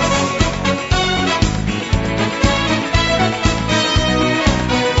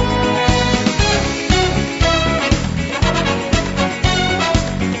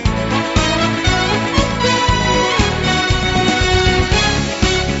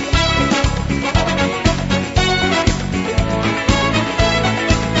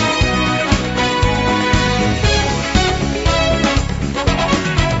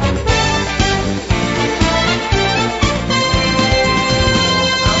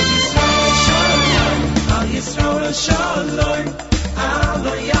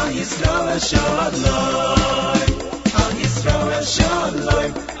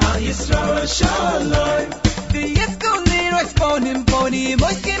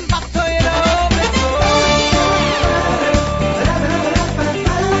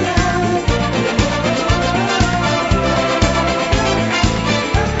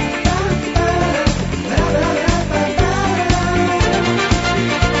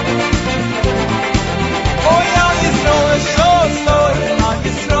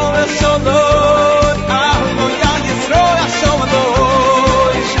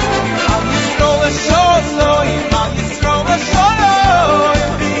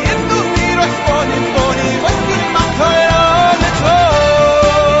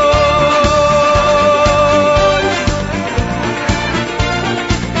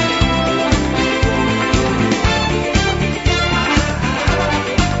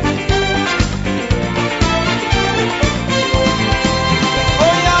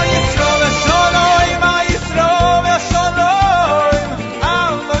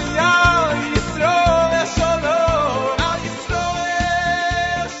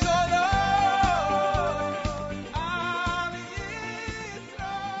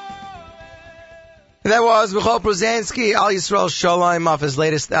That was Michal Pruzansky, Al Yisrael Shalom, off his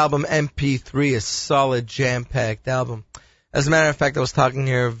latest album, MP3, a solid, jam-packed album. As a matter of fact, I was talking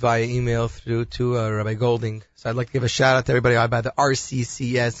here via email through to Rabbi Golding, so I'd like to give a shout-out to everybody by the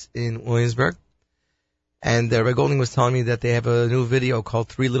RCCS in Williamsburg. And Rabbi Golding was telling me that they have a new video called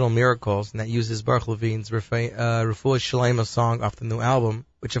Three Little Miracles, and that uses Baruch Levine's Refuah Shalema song off the new album,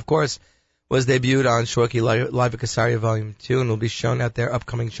 which, of course, was debuted on Shorky Live at Casaria Volume 2 and will be shown at their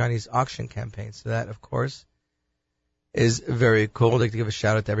upcoming Chinese auction campaign. So that, of course, is very cool. I'd like to give a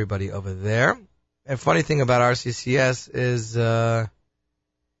shout out to everybody over there. And funny thing about RCCS is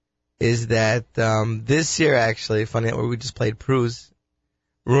that this year, actually, funny where we just played Pruz,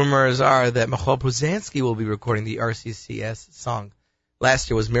 rumors are that Michal Pruzansky will be recording the RCCS song. Last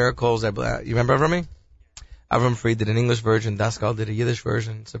year was Miracles. You remember Avrami? Avram Fried did an English version. Daskal did a Yiddish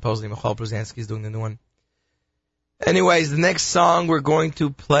version. Supposedly Michal Pruzansky is doing the new one. Anyways, the next song we're going to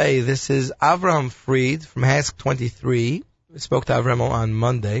play, this is Avraham Fried from Hask 23. We spoke to Avraham on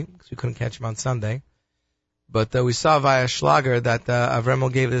Monday, because we couldn't catch him on Sunday. But we saw via Schlager that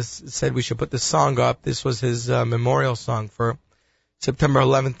Avraham said we should put this song up. This was his memorial song for September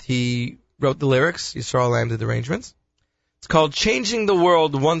 11th. He wrote the lyrics. Yisrael Lamb did the arrangements. It's called Changing the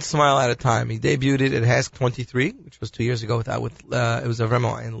World One Smile at a Time. He debuted it at Hask 23, which was 2 years ago. It was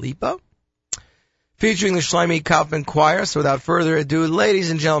Avraham and Lipa, featuring the Shlomi Kaufman Choir. So without further ado, ladies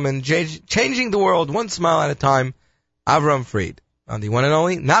and gentlemen, Changing the World One Smile at a Time, Avraham Fried, on the one and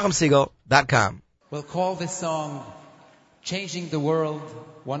only NachumSiegel.com. We'll call this song Changing the World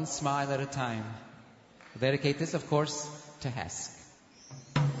One Smile at a Time. We'll dedicate this, of course, to Hask.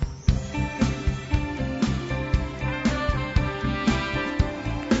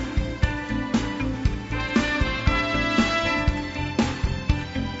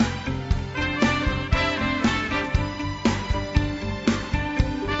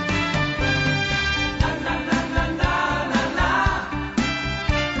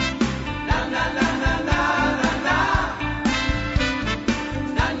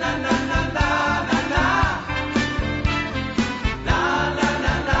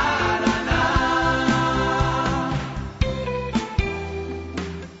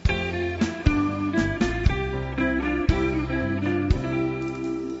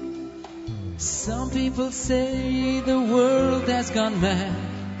 People say the world has gone mad,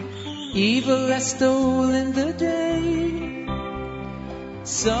 evil has stolen the day.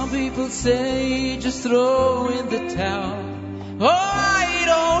 Some people say just throw in the towel. Oh, I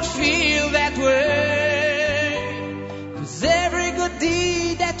don't feel that way, 'cause every good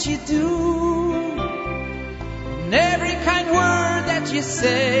deed that you do and every kind word that you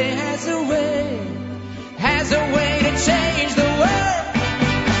say has a way to change the world.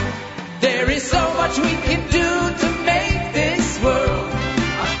 There is so much we can do to make this world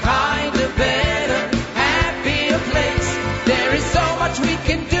a kinder, better, happier place. There is so much we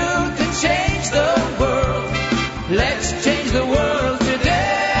can do to change the world. Let's change the world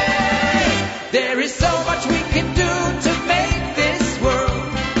today. There is so much we can do to make this world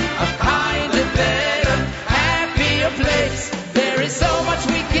a kinder, better, happier place. There is so much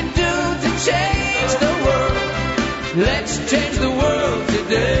we can do to change the world. Let's change the world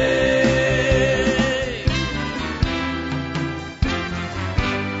today.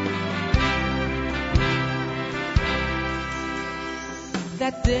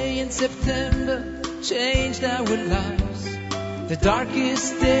 That day in September changed our lives, the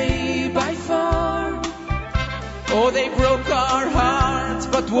darkest day by far. Oh, they broke our hearts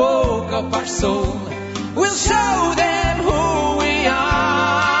but woke up our soul. We'll show them who we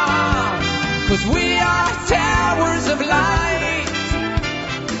are, 'cause we are towers of light,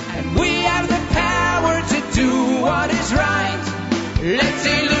 and we have the power to do what is right. Let's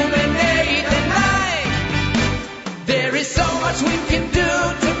illuminate the night. There is so much we can do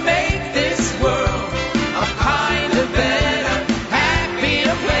to make this world a kinder, better,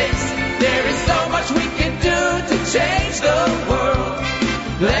 happier place. There is so much we can do to change the world.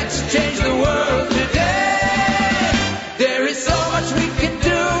 Let's change the world today. There is so much we can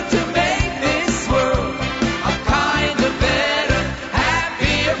do to make this world a kinder, better,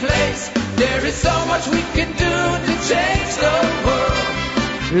 happier place. There is so much we can do to change the world.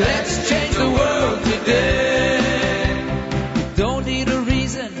 Let's change the world today.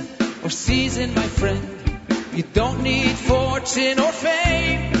 Season, my friend, you don't need fortune or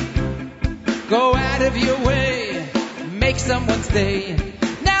fame. Go out of your way, make someone's day.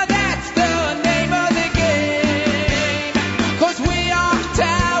 Now that's the name of the game, 'cause we are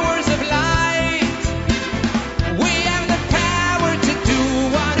towers of light. We have the power to do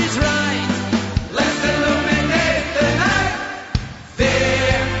what is right. Let's illuminate the night.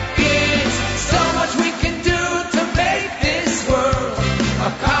 There is so much we can do to make this world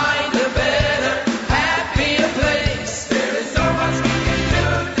a kinder, better, happier place. There is so much we can do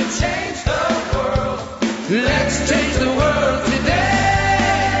to change the world. Let's change the world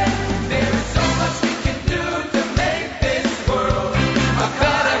today. There is so much we can do to make this world a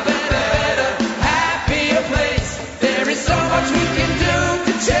better, better, better, happier place. There is so much we can do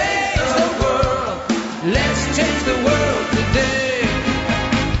to change the world. Let's change the world today.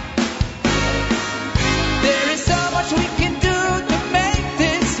 There is so much we can do to make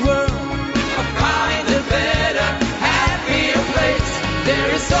this world a kinder, better, happier place.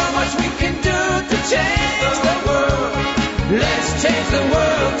 There is so much we can do to change the world. Let's change the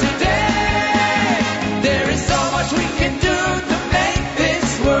world today. There is so much we can do to make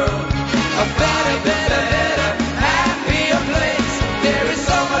this world a better, better, better, happier place. There is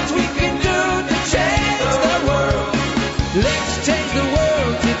so much we can do to change the world.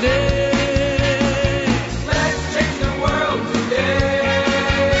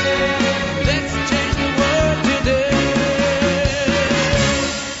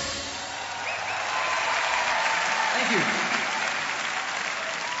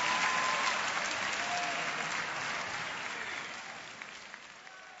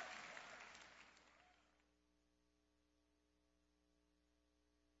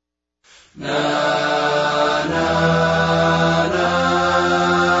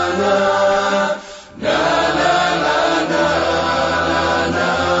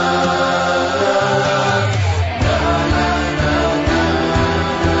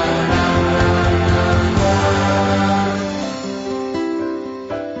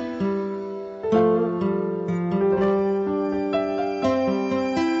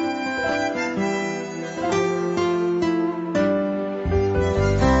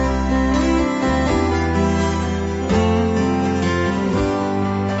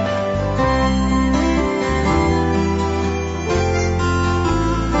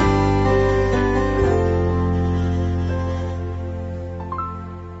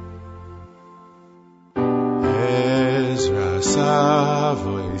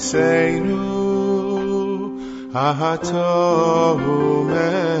 Ahatohu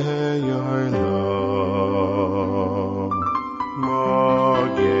me'yorlo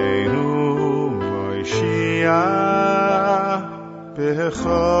Mogenu Moshiach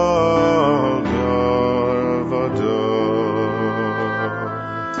B'chol Garvodot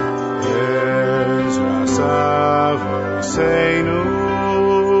Ezra Savoseinu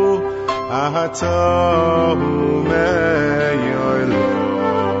Ahatohu me'yorlo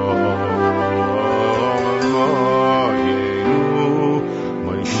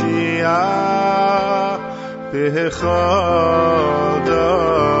B'chol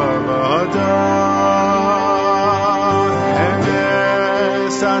Garvodot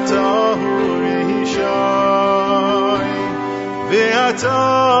Emes Atohu Rishon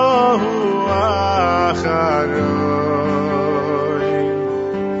V'Atohu Acharon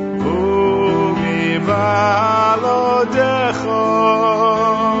U'mivalodecho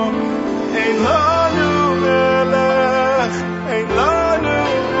Ein lanu melech Ein lanu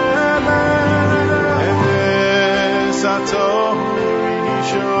Atohu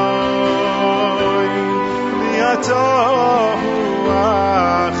Rishon V'Atohu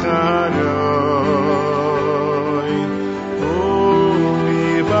Acharon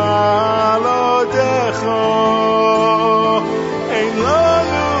U'mivalodecho Ein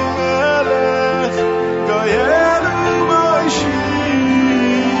lanu melech Goyim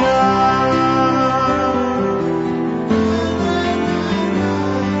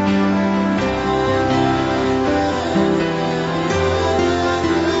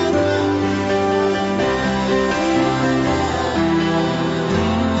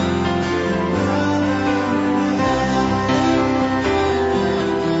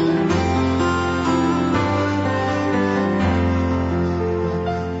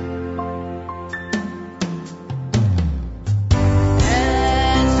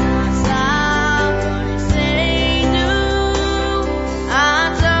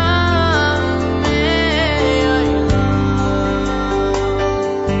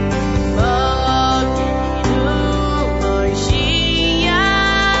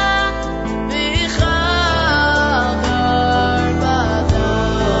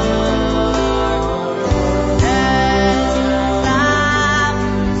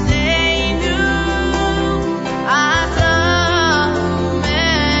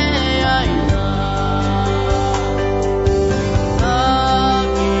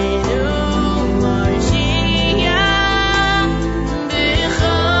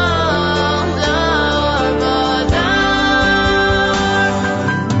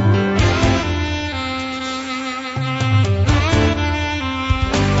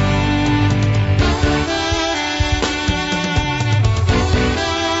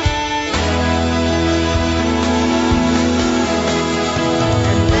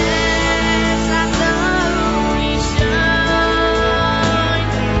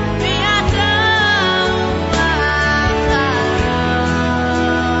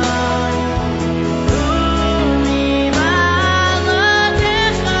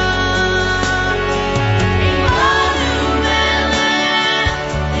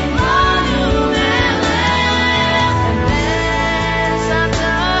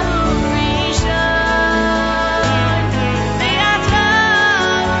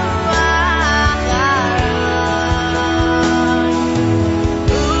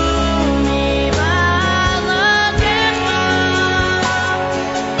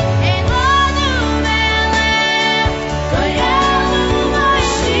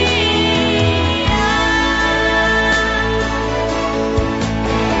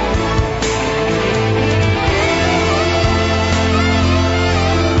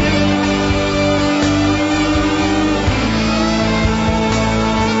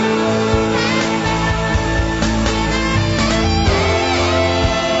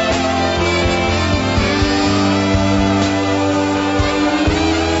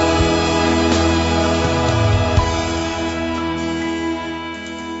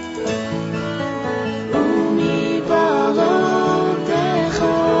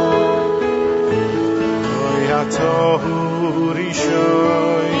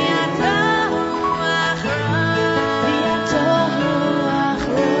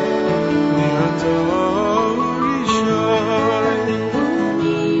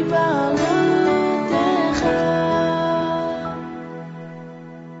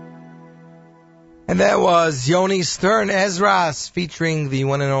was Yoni Stern Ezras featuring the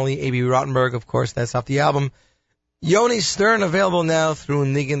one and only A.B. Rottenberg. Of course, that's off the album Yoni Stern, available now through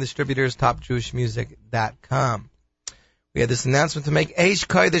Niggin Distributors, TopJewishMusic.com. We had this announcement to make. Eish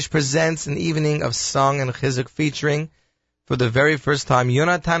Kodesh presents an evening of song and chizuk featuring, for the very first time,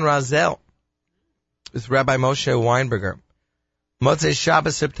 Yonatan Razel with Rabbi Moshe Weinberger. Motzei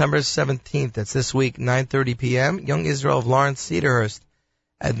Shabbos, September 17th. That's this week, 9:30 p.m. Young Israel of Lawrence Cedarhurst.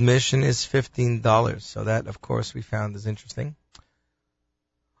 Admission is $15. So that, of course, we found is interesting.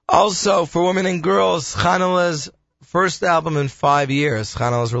 Also, for women and girls, Chanela's first album in 5 years.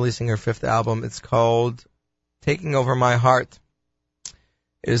 Chanela is releasing her 5th album. It's called Taking Over My Heart.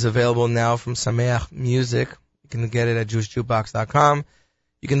 It is available now from Sameach Music. You can get it at JewishJukebox.com.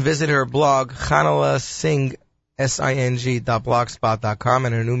 You can visit her blog, ChanelaSing, SING.blogspot.com,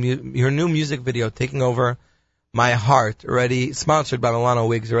 and her new music video, Taking Over My Heart, already sponsored by Milano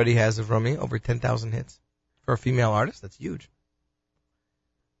Wigs, already has from me over 10,000 hits for a female artist. That's huge.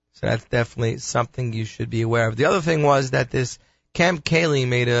 So that's definitely something you should be aware of. The other thing was that this Camp Kaylee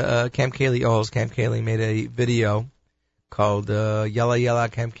made a video called Yalla Yalla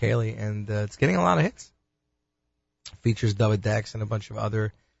Camp Kaylee, and it's getting a lot of hits. Features David Dax and a bunch of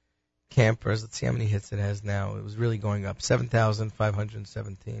other campers. Let's see how many hits it has now. It was really going up,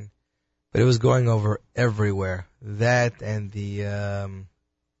 7,517. But it was going over everywhere. That and the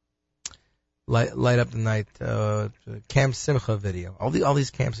Light Up the Night Camp Simcha video. All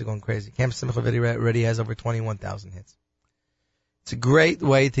these camps are going crazy. Camp Simcha video already has over 21,000 hits. It's a great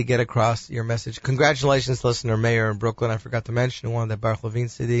way to get across your message. Congratulations, listener Mayor in Brooklyn. I forgot to mention who won that Baruch Levine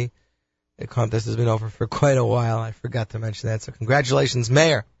CD. The contest has been over for quite a while. I forgot to mention that. So congratulations,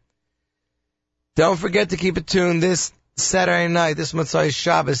 Mayor. Don't forget to keep it tuned this Saturday night, this Motzei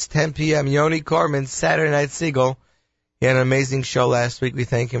Shabbos, 10 p.m. Yoni Korman, Saturday Night Seagull. He had an amazing show last week. We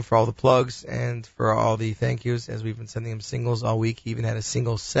thank him for all the plugs and for all the thank yous, as we've been sending him singles all week. He even had a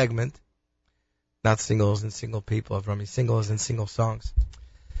single segment. Not singles and single people, Avrami. Singles and single songs.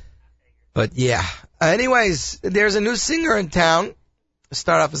 But yeah. Anyways, there's a new singer in town.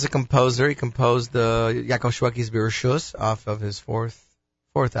 Start off as a composer. He composed Yaakov Shwekey's Birshus off of his fourth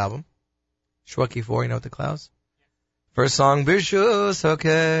album. Shwekey 4, you know what the clouds? First song, Birshus,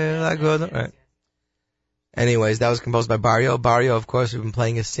 okay, like good. Right. Anyways, that was composed by Barrio. Barrio, of course, we've been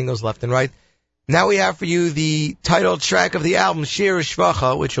playing his singles left and right. Now we have for you the title track of the album, Shir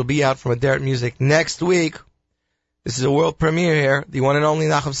Ushvacha, which will be out from Aderet Music next week. This is a world premiere here, the one and only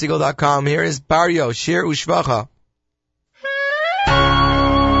NachumSegal.com. Here is Barrio, Shir Ushvacha.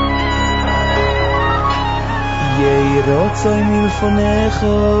 Yeh rotzoi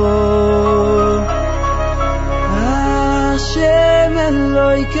milfonecho Hashem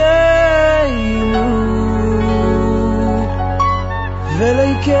Elokeinu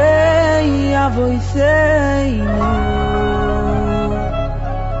Veloikei Avoiseinu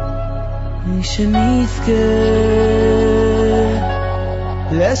Mishenizke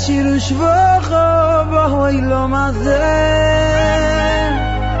Leshir ushvacha Ba'oilom hazeh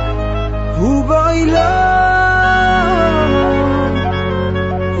U'ba'oilom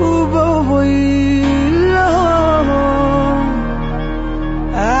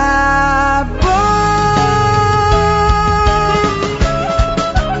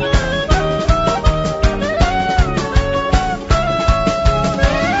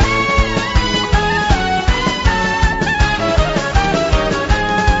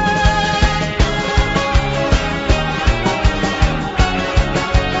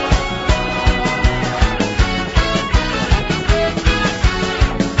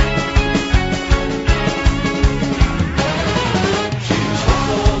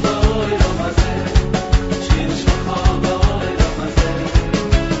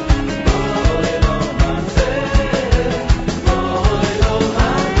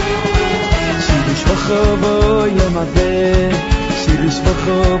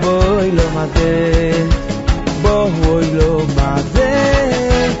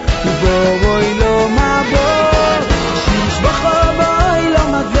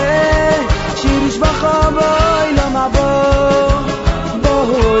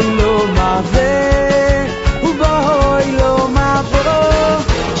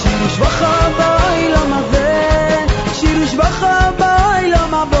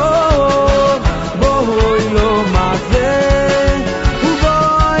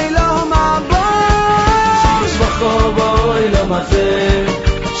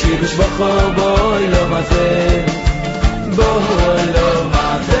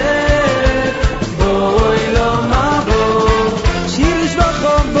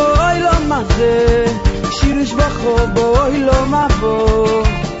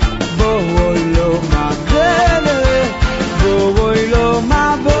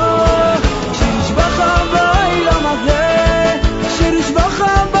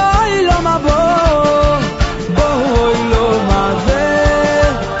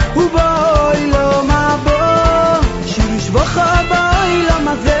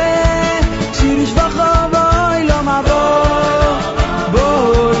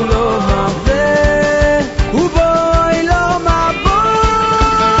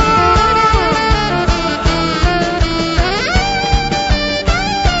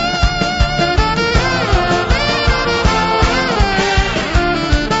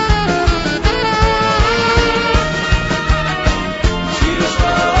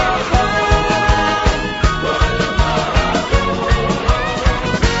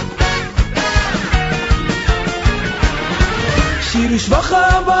שירוש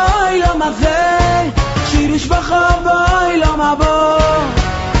וחבוי לא מזה שירוש וחבוי לא מבוא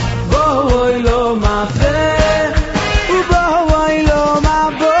בואי לא מזה ובואי לא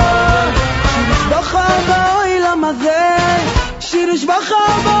מבוא שירוש וחבוי לא מזה שירוש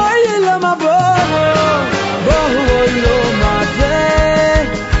וחבוי לא מבוא בואי לא מזה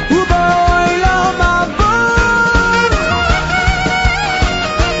ובואי לא מבוא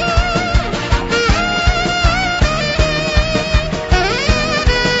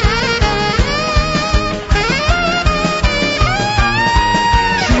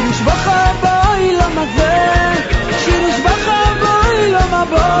שירוש בחבוי לא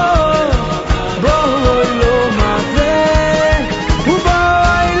מבוא בואי לא מזה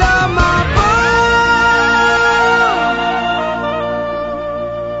ובואי לא מבוא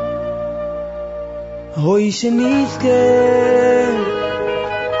הוי שנזכה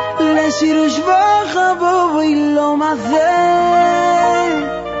לשירוש בחבוי לא מזה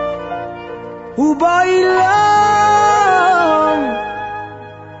ובואי לא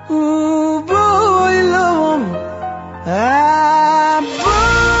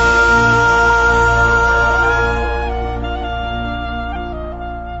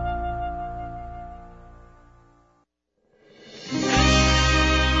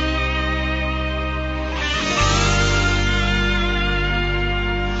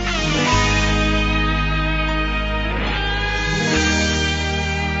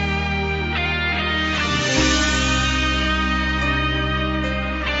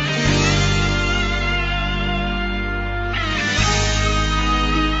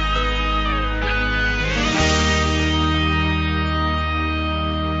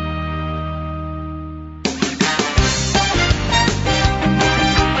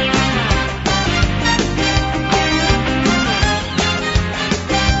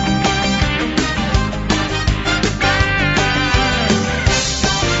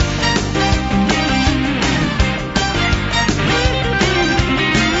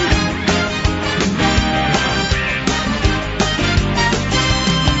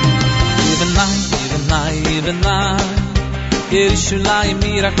Yerushalayim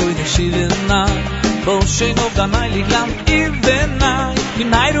mira kodesh ivena Boshen of the night lam ivena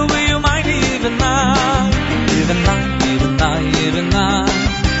Vinayru v'yomayni ivena Ivena, ivena, ivena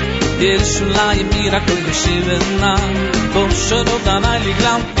Yerushalayim mira kodesh ivena Boshen of the night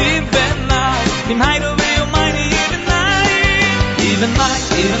lam ivena Vinayru v'yomayni ivena Ivena,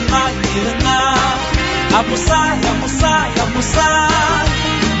 ivena, ivena Amusai, amusai, amusai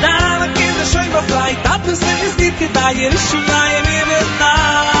Dana kinder shoy befreit Dat is niet gedaan Yerushalayim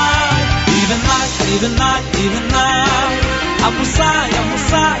even night Even night Amusai,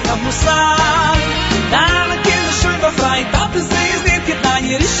 amusai, amusai Dana kinder shoy befreit Dat is niet gedaan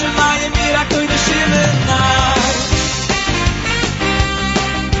Yerushalayim mira kodesh ivena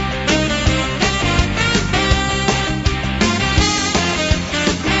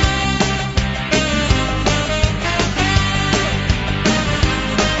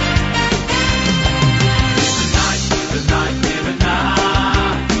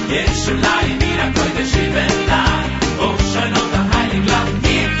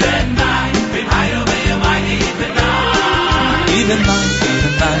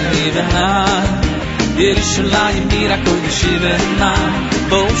Yerushalayim mira kodesh ivena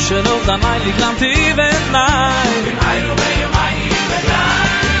Boshen of the night lam ivena Vinayru v'yomayni ivena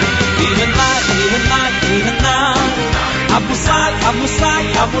Ivena Abusai, abusai,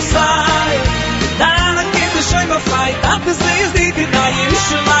 abusai Dana kinder shoy befreit Dat is niet gedaan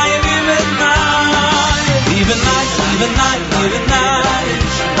Yerushalayim ivena Ivena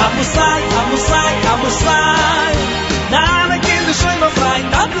Abusai, abusai, abusai Dana kinder shoy befreit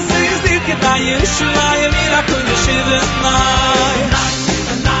Dat is niet gedaan Yerushalayim mira kodesh ivena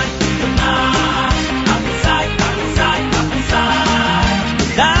Abusai, abusai, abusai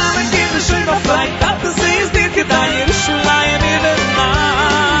Dana kinder shoy befreit Dat is niet gedaan Yerushalayim ivena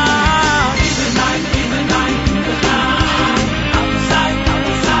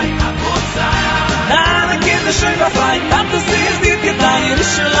Dana kinder shoy befreit Dat is niet gedaan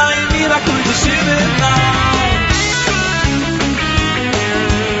Yerushalayim mira kodesh ivena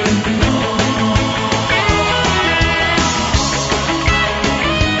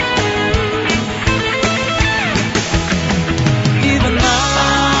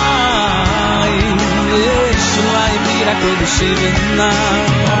kodesh ivena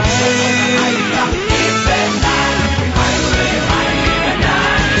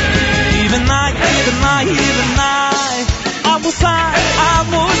Ivena Abusai,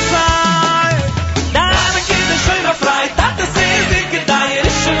 abusai Dana kinder shoy befreit Dat is niet gedaan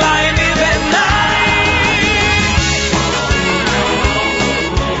Yerushalayim ivena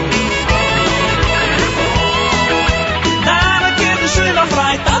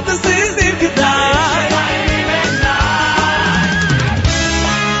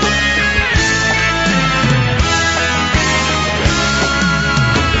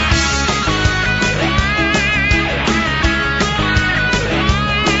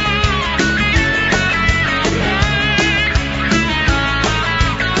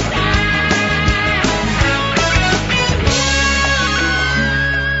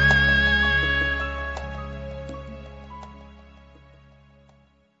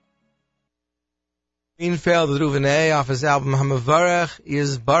Greenfield with Ruvenay off his album Hamavarech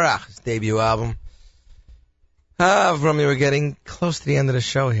is Barach, his debut album. Vrumi, we're getting close to the end of the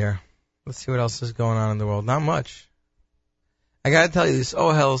show here. Let's see what else is going on in the world. Not much. I gotta tell you, this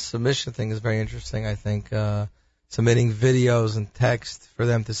OHEL submission thing is very interesting, I think. Submitting videos and text for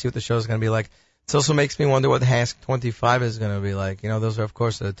them to see what the show is going to be like. It also makes me wonder what Hask 25 is going to be like. You know, those are, of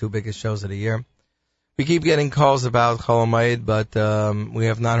course, the two biggest shows of the year. We keep getting calls about Chol Hamoed, but we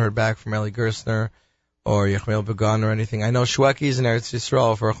have not heard back from Eli Gerstner or Yechmiel Begun or anything. I know Shweki's in Eretz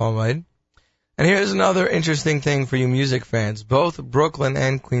Yisrael for Chol Hamoed. And here's another interesting thing for you music fans. Both Brooklyn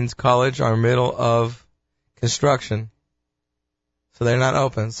and Queens College are middle of construction. So they're not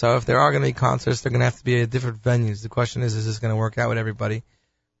open. So if there are going to be concerts, they're going to have to be at different venues. The question is this going to work out with everybody?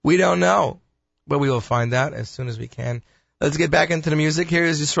 We don't know, but we will find out as soon as we can. Let's get back into the music. Here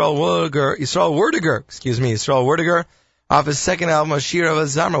is Yisrael Werdiger off his second album, Ashir of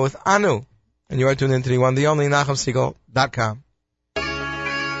Azamra, with Anu. And you are tuned into the one, the only, NachumSegal.com.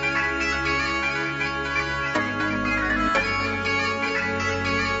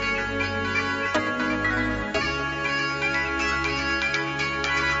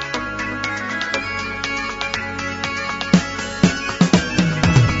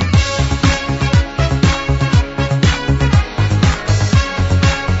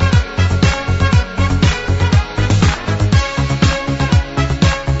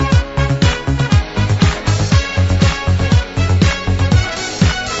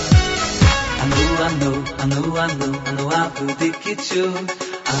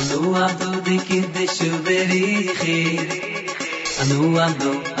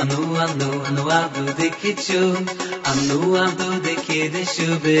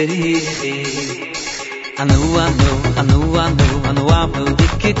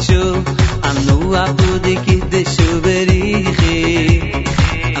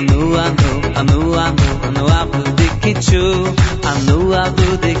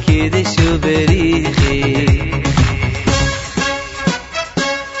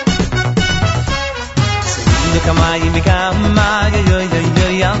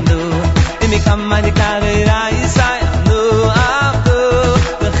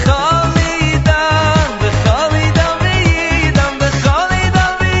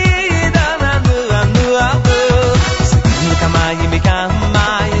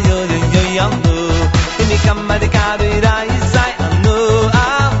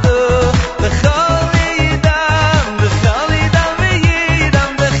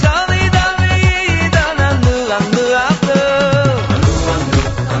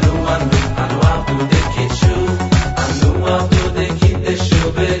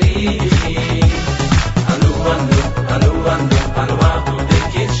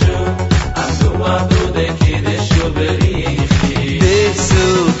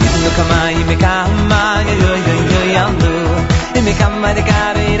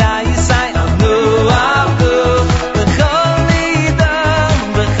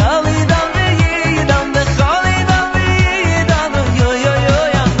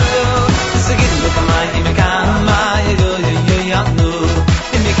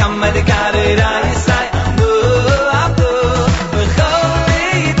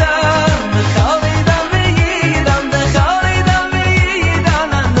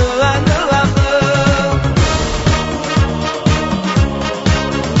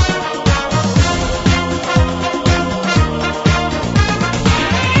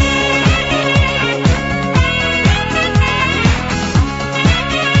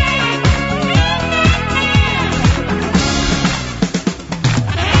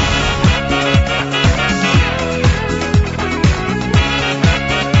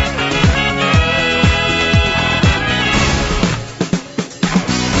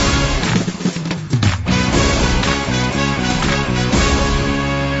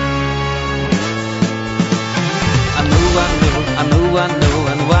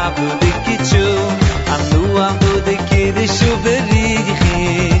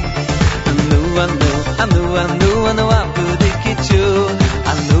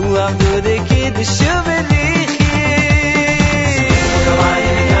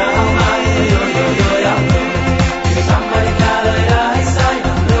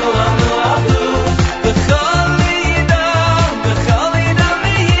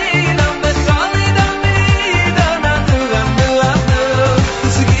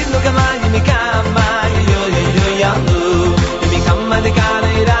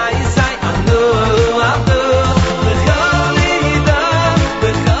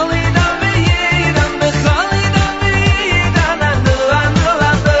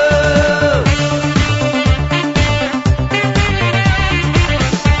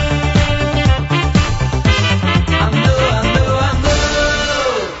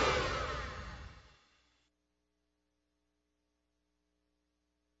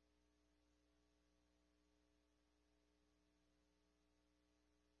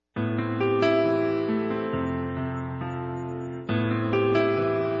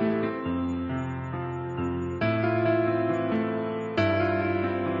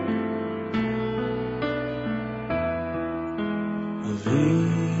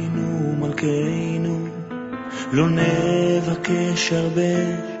 לא נבקש הרבה,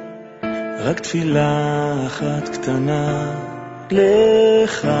 רק תפילה אחת קטנה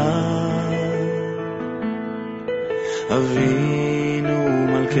לך. אבינו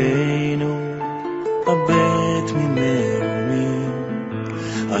מלכנו, הבט ממרומים,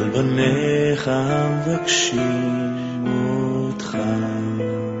 על בניך מבקשים אותך.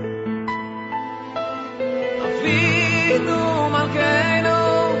 אבינו מלכנו,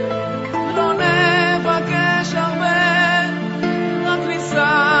 לא נבקש הרבה, רק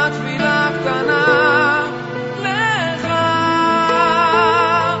נישא תפילה קטנה לך.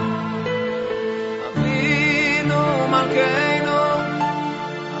 אבינו מלכנו,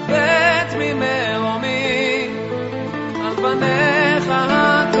 הבט ממרומים, על פניך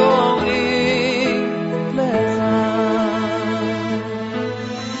הקוראים לך.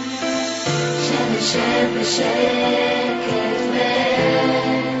 שנשב בשקט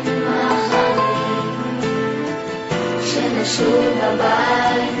ומחרים, שנשוב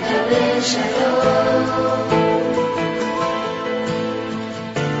הביתה בשלום,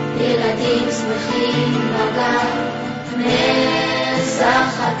 ילדים שמחים בגן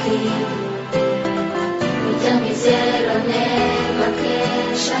משחקים, יותר מזה לא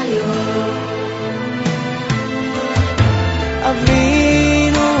נבקש היום.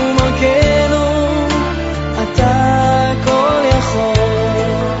 אבינו מלכנו, אתה כל יכול,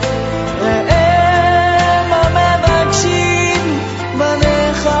 ראה מה מבקשים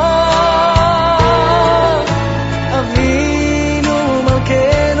בניך. אבינו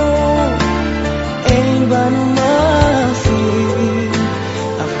מלכנו, אין בנו מאפים,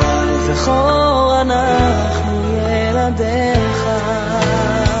 אבל זכור אנחנו ילדיך.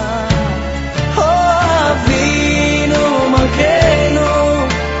 אבינו מלכנו,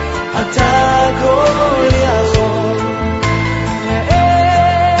 אתה כל יכול,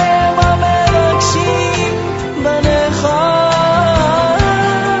 ראה מה מבקשים בניך.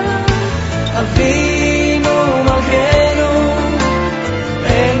 אבינו מלכנו,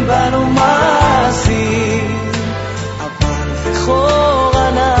 אין בנו מעשים, אבל זכור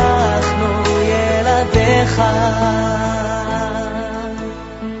אנחנו ילדיך.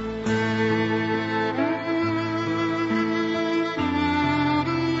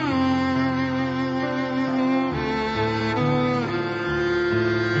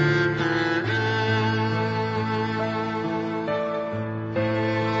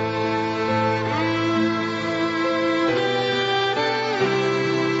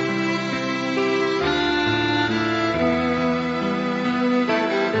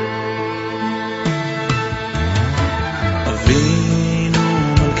 אבינו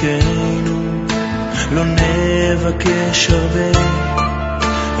מלכנו, לא נבקש הרבה,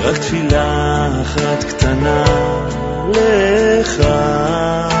 רק תפילה אחת קטנה לך.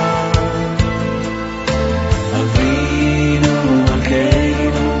 אבינו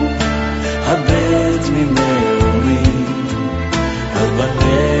מלכנו, הבט ממרומים, על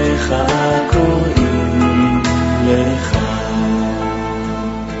בניך קוראים לך.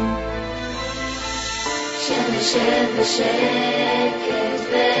 שנשב בשקט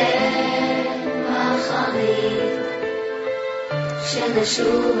ומחרים,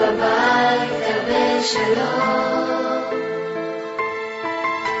 שנשוב הביתה בשלום,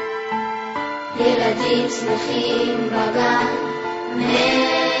 ילדים שמחים בגן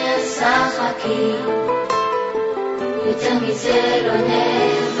משחקים, יותר מזה לא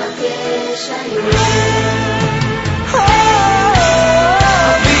נבקש היום.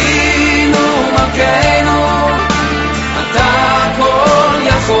 אבינו מלכנו, אתה כל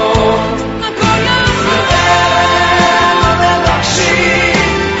יכול, ראה מה מבקשים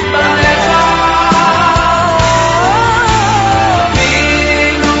בניך.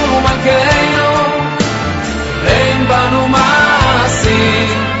 אבינו מלכנו, אין בנו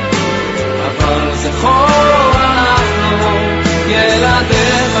מעשים, אבל זכור אנחנו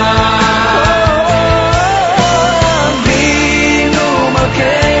ילדיך.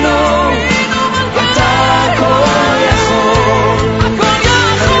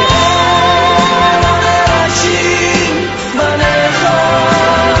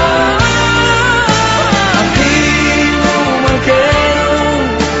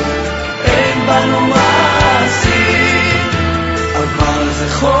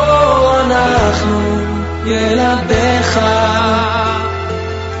 ילדיך,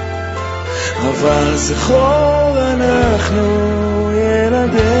 אבל זכור אנחנו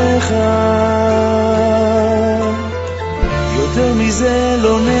ילדיך. יותר מזה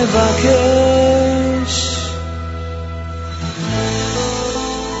לא נבקש.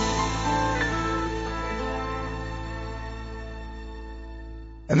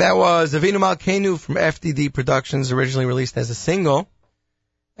 And And that was Avinu Malkeinu from FDD Productions, originally released as a single,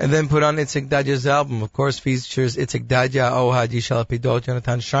 and then put on Itzik Dadya's album. Of course, features Itzik Dadya, Ohad Yishal Pidot,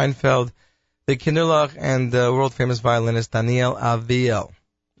 Jonathan Scheinfeld, the Kinderlach, and the world-famous violinist Daniel Aviel.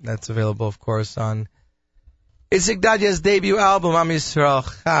 That's available, of course, on Itzik Dadya's debut album, Am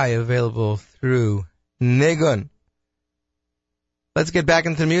Yisrael Chai, available through Nigun. Let's get back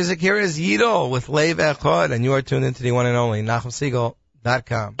into the music. Here is Yidol with Lev Echad, and you are tuned into the one and only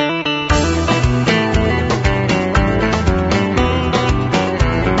NachumSiegel.com.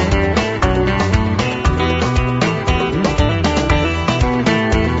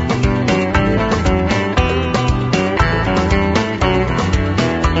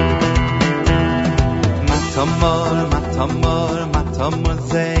 Matamor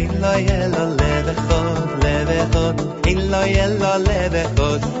zei lo yelo levechod in lo yelo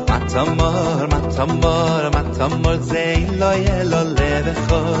levechod Matamor zei lo yelo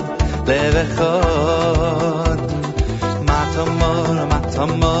levechod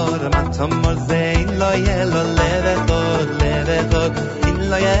Matamor zei lo yelo levechod in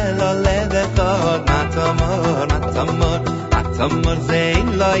lo yelo levechod Matamor zei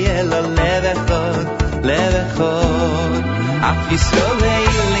lo yelo levechod Af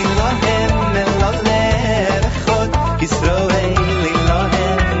Yisroel in lohem elo levechod Yisroel in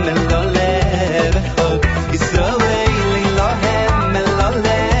lohem elo levechod Yisroel in lohem elo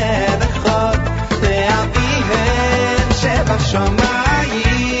levechod Le'avihem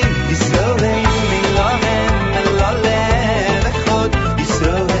shebashamayim Yisroel in lohem elo levechod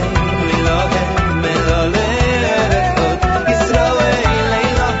Yisroel in lohem elo levechod Yisroel in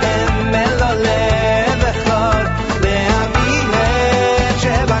lohem elo levechod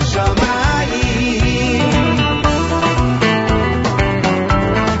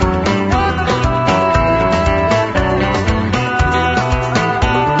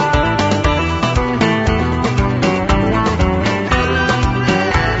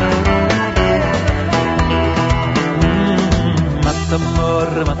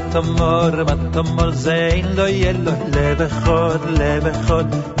Matamor zein lo yelo levechod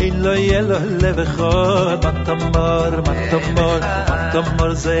in lo yelo levechod Matamor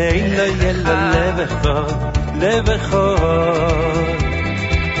zein lo yelo levechod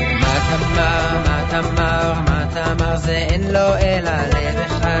Matamor zein lo ela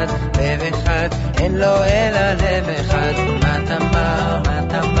levechad in lo ela levechad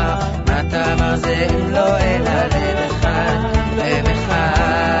Matamor zein lo ela levechad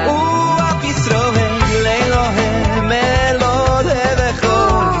Yisroel Elohem Elo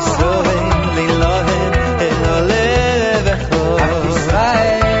Levechod Yisroel Elohem Elo Levechod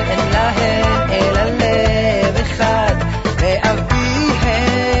Yisrael Elohem Elo Levechad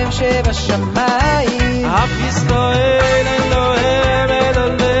Ve'avihem shebashamayim Af Yisrael Elohem Elo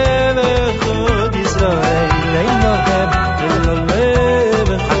Levechod Yisrael Elohem Elo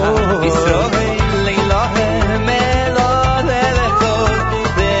Levechod Yisroel Elohem Elo Levechod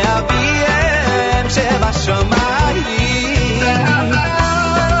Ve'avihem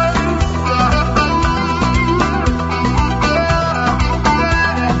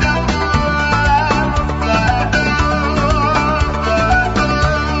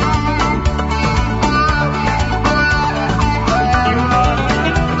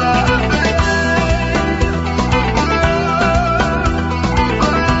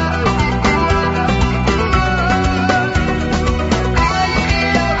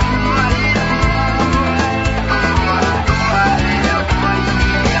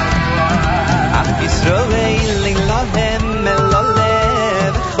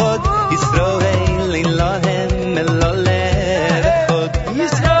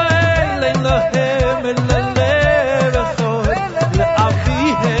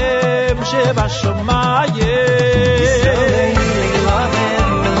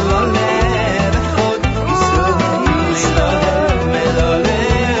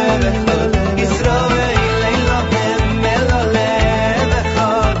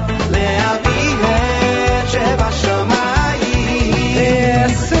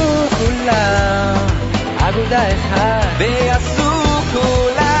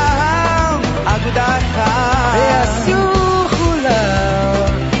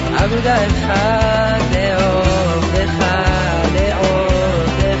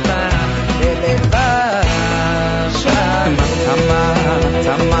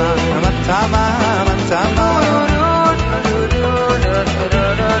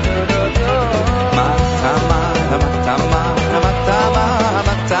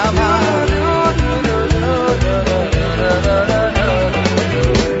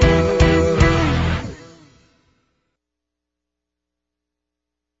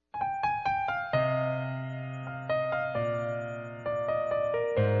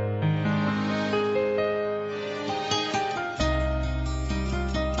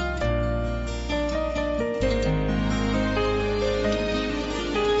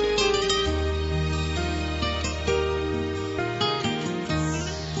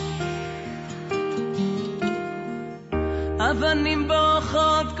אבנים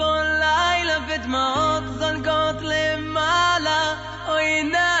בורחות כל לילה ודמעות זולגות למעלה אוי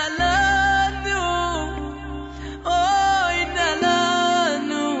נא לנו אוי נא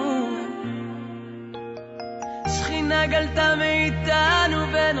לנו שכינה גלתה מאיתנו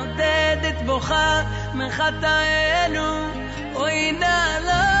ונודדת בוכה מחטאינו אוי נא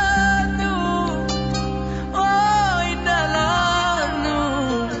לנו אוי נא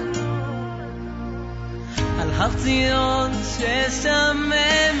לנו על הר ציון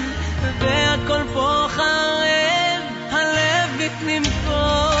ששמם והכל פה חרב הלב בפנים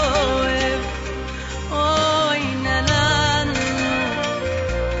כואב אוי נא לנו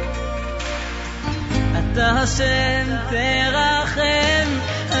אתה השם תרחם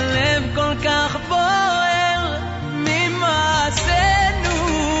הלב כל כך בוער ממעשינו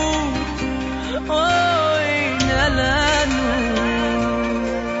אוי נא לנו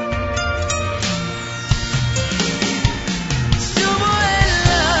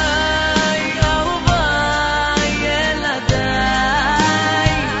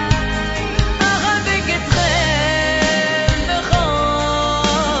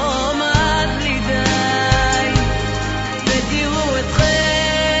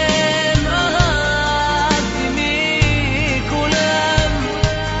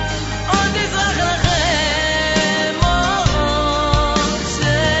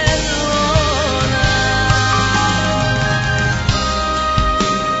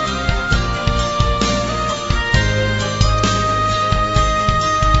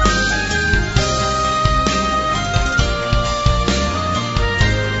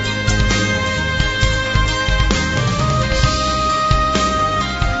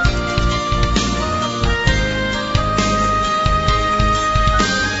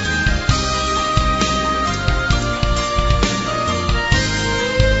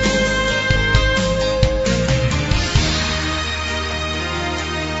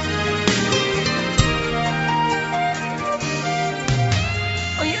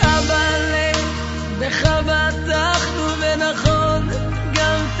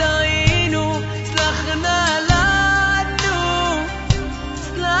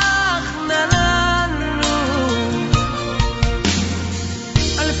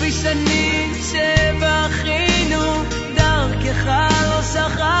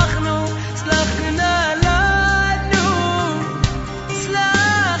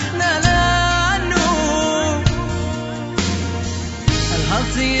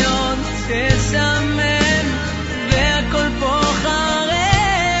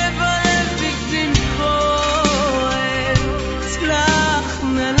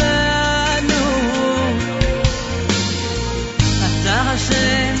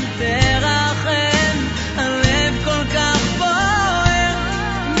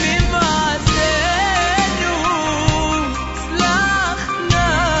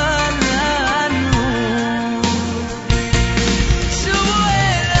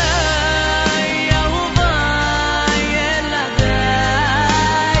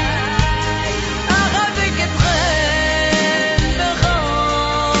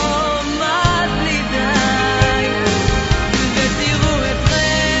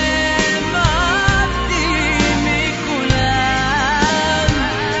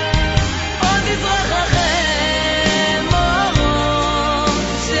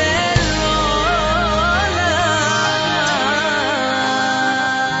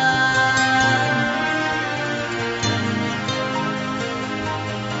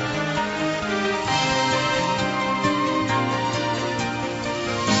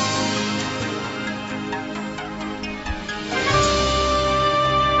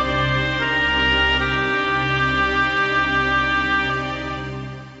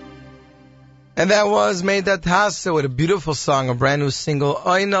And that was Meidat Hasa with a beautiful song, a brand new single,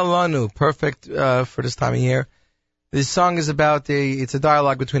 Oy Nā Lanu, perfect for this time of year. This song is about it's a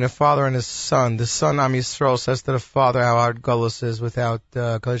dialogue between a father and his son. The son, Am Yisrael, says to the father how hard Golus is without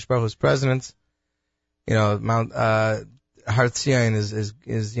Kadosh Baruch Hu's presence. You know, Mount Har Zion is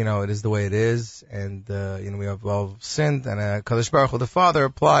you know, it is the way it is, and you know, we have all sinned, and Kadosh Baruch Hu, the father,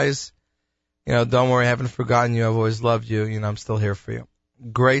 replies, you know, don't worry, I haven't forgotten you, I've always loved you, you know, I'm still here for you.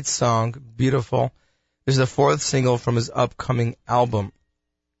 Great song, beautiful. This is the fourth single from his upcoming album.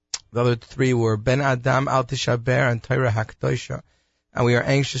 The other three were Ben Adam Al Tishaber and Torah HaKadoshah. And we are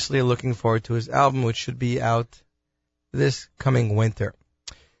anxiously looking forward to his album, which should be out this coming winter.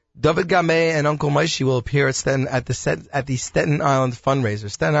 David Gamay and Uncle Maishi will appear at the Staten Island fundraiser.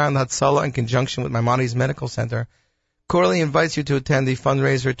 Staten Island Hatzalah, in conjunction with Maimonides Medical Center, cordially invites you to attend the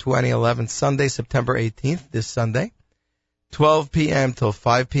fundraiser 2011, Sunday, September 18th, this Sunday. 12 p.m. till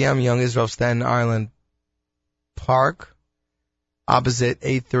 5 p.m., Young Israel, Staten Island Park. opposite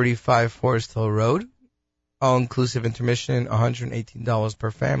 835 Forest Hill Road. All-inclusive intermission, $118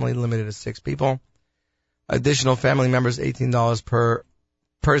 per family, limited to 6 people. Additional family members, $18 per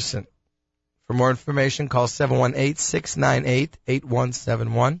person. For more information, call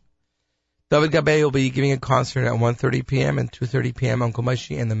 718-698-8171. David Gabay will be giving a concert at 1:30 p.m. and 2:30 p.m. Uncle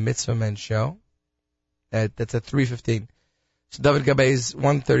Moshe and the Mitzvah Men Show. That's at 3:15. So David Gabay's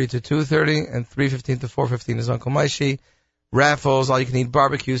 1:30 to 2:30 and 3:15 to 4:15 is Uncle Moshe. Raffles, all you can eat,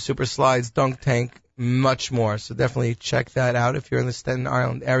 barbecue, super slides, dunk tank, much more. So definitely check that out if you're in the Staten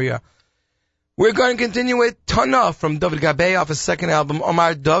Island area. We're going to continue with Tana from David Gabay off his second album,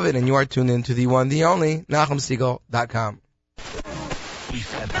 Omar David, and you are tuned in to the one, the only, NachumSegal.com.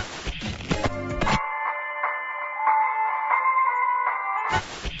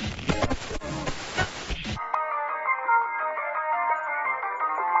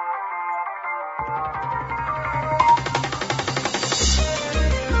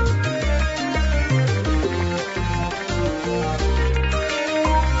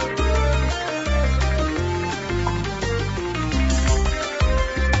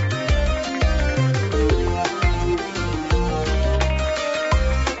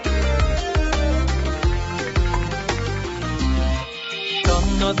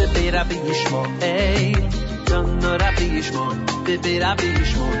 Rabbi Yishmael, Tana Rabbi Yishmael, Bebe Rabbi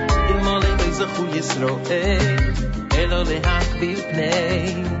Yishmael, Ilmole Lezachu Yisroel, Elo lehakbil pnei,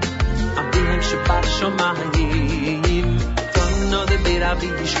 Avim shebat shomayim, Tana Bebe Rabbi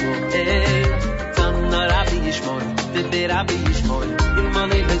Yishmael, Tana Rabbi Yishmael, Bebe Rabbi Yishmael,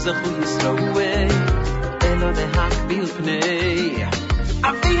 Ilmole Lezachu Yisroel, Elo lehakbil pnei,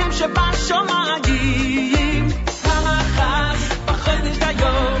 Avim shebat shomayim, Hamachas b'chodesh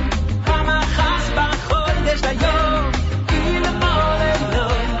dayom. There's the young, in the morning,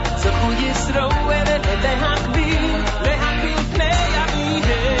 so who is throwing it, they have been, play at me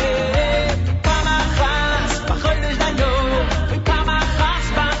here. Pamachas, Bachoy, there's the young, Pamachas,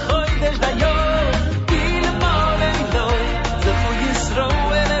 Bachoy, there's the young, in the morning, so who is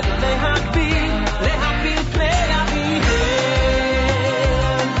throwing it, they have been, play at me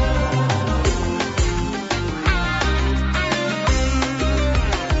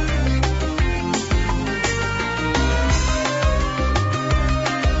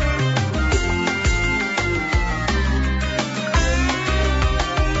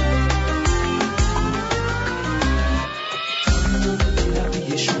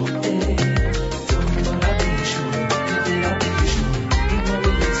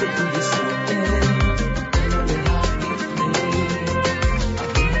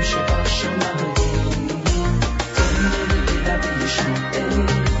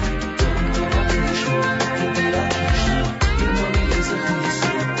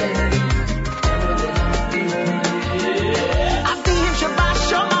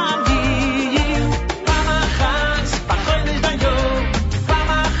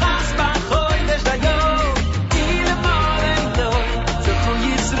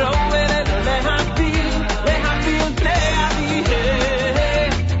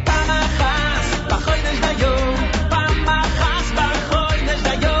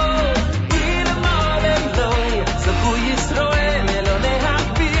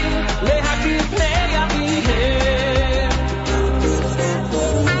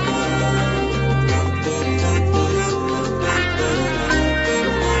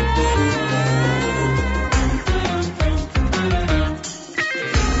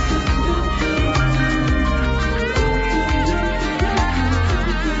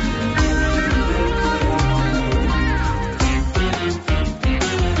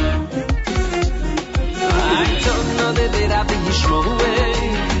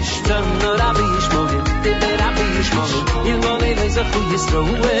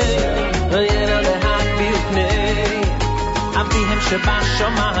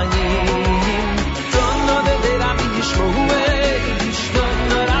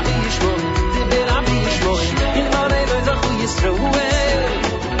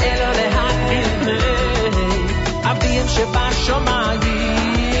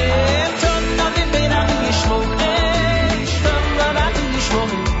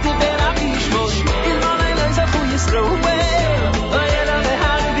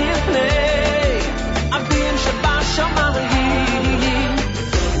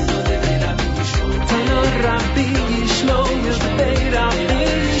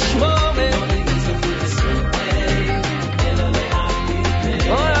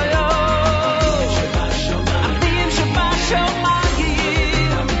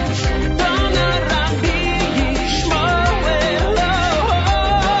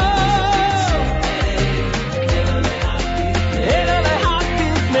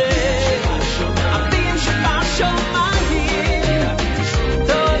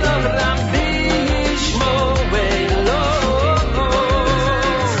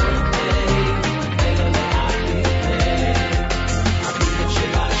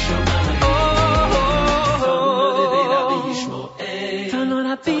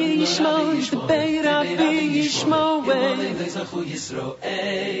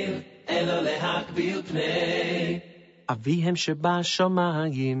Yisroel, Elo lehakbil pnei. אביהם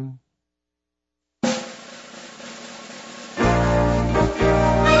שבשמיים.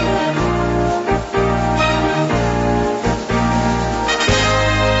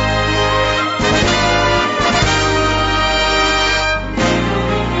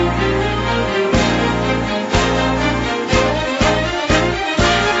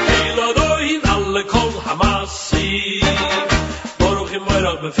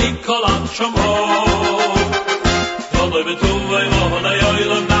 Befik kol am shamo Tole betuve mohna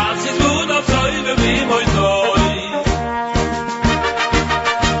yoylem Nazis gut auf Zeuge wie moi Zoi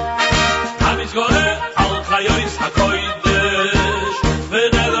Hamis gore al chayois hakoidesh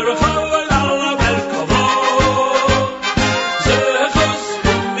V'neder v'chavay alla berkovo Zechus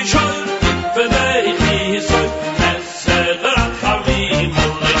mishoy v'neichi hisoy Eseder achavim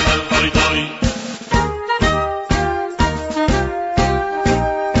Allechem voidoi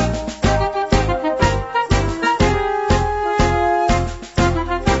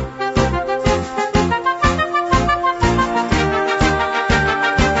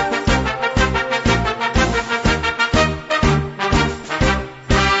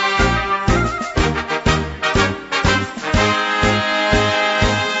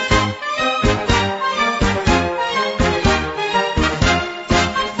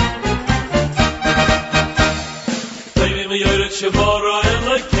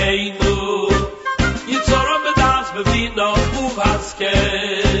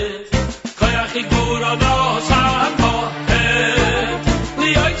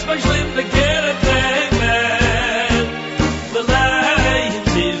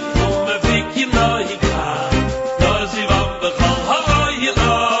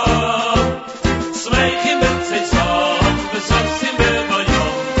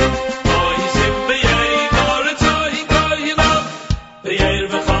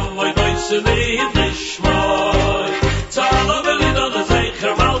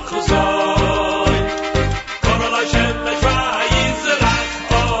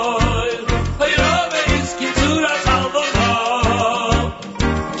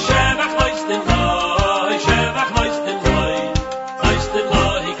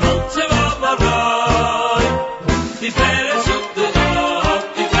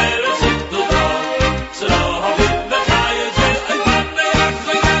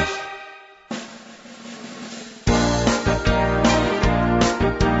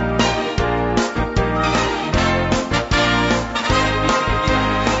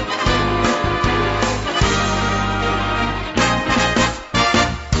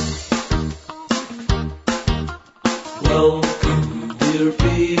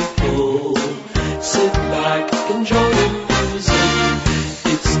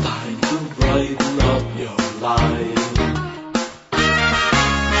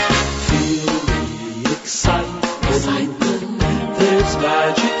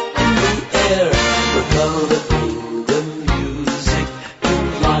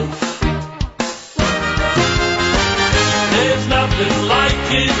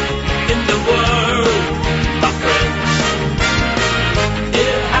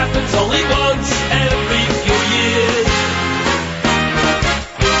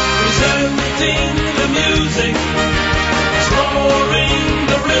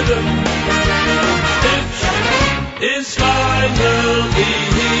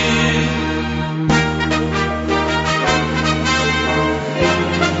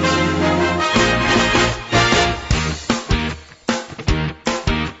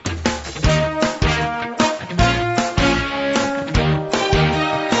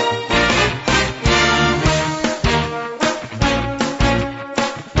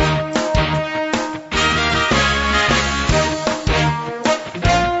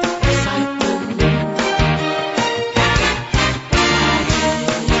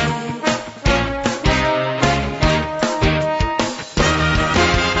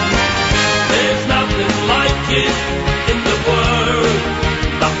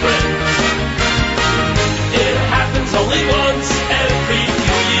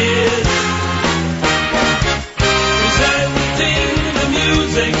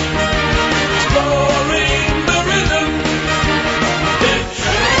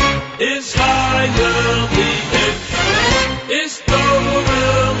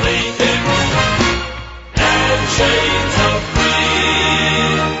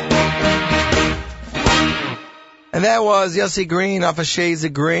And that was Yossi Green off of Shades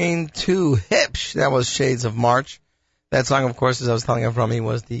of Green to Hipsh. That was Shades of March. That song, of course, as I was telling everybody,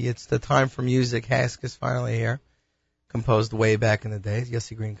 was It's the Time for Music. Hask is finally here. Composed way back in the day.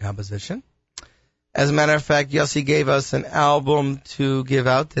 Yossi Green composition. As a matter of fact, Yossi gave us an album to give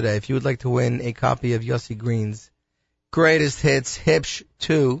out today. If you would like to win a copy of Yossi Green's Greatest Hits, Hipsh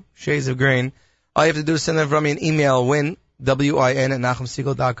 2, Shades of Green, all you have to do is send them from me an email, win, W-I-N, at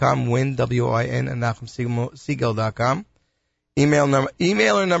NachumSiegel.com, win, W-I-N, at NachumSiegel.com.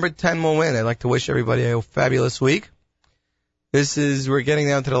 Emailer number 10 will win. I'd like to wish everybody a fabulous week. We're getting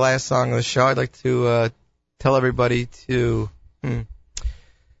down to the last song of the show. I'd like to tell everybody to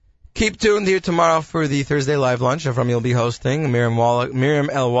keep tuned here tomorrow for the Thursday Live Lunch. From you'll be hosting. Miriam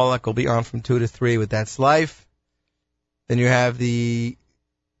L. Wallach will be on from 2 to 3 with That's Life. Then you have the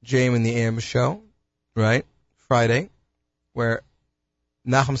JM and the AM show, right? Friday, where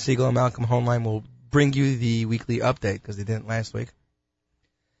Nachum Siegel and Malcolm Hoenlein will bring you the weekly update because they didn't last week.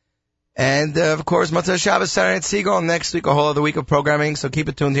 And, of course, Motzei Shabbos, Saturday Night Siegel. Next week, a whole other week of programming. So keep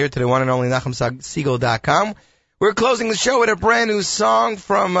it tuned here to the one and only NachumSiegel.com. We're closing the show with a brand new song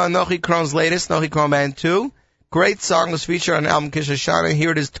from Nochi Kron's latest, Nochi Kron Band 2. Great song was featured on the album Kish Hashana.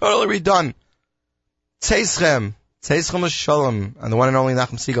 Here it is totally redone. Tzeichem Shalom on the one and only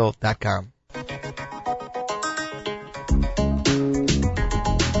NachumSiegel.com.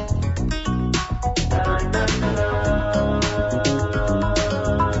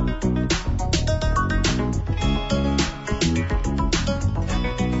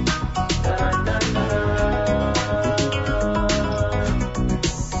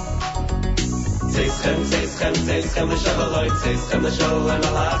 Tzeichem l'shalom, Tzeichem l'shalom,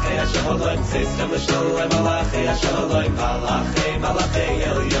 Malachi Hashalom, Tzeichem l'shalom, Malachi Hashalom, Malachi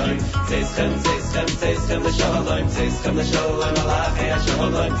Elyon. Tzeichem l'shalom, Tzeichem l'shalom, Malachi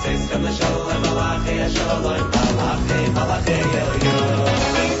Hashalom, Tzeichem l'shalom, Malachi Hashalom, Malachi Elyon.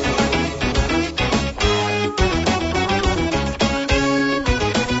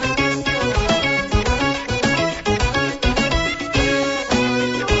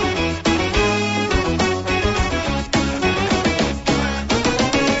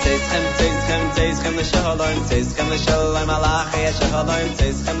 Tzeichem l'shalom, Malachi Hashalom,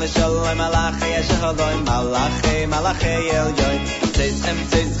 Tzeichem l'shalom, Malachi Hashalom, Malachi Elyon. Tzeichem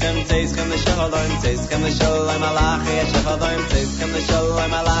l'shalom, Tzeichem l'shalom, Malachi Hashalom, Tzeichem l'shalom,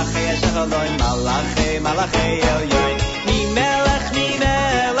 Malachi Hashalom, Malachi Elyon. Mi melech,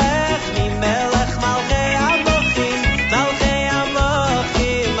 Malchei Amlochim,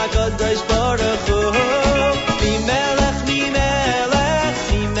 HaKadosh Baruch Hu. Mi melech,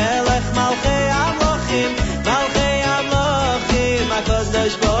 Malchei Amlochim,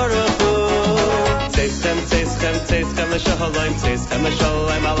 HaKadosh Baruch Hu. Tzeichem l'shalom, Tzeichem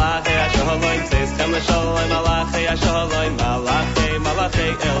l'shalom, Malachi Hashalom, Tzeichem l'shalom, Malachi Hashalom, Malachi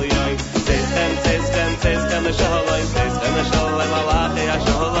Elyon. Tzeichem l'shalom, Tzeichem l'shalom, Malachi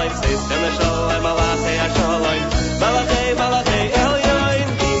Hashalom, Tzeichem l'shalom, Malachi Hashalom, Malachi Elyon.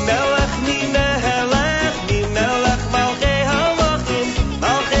 Mi melech, Malchei Hamlochim,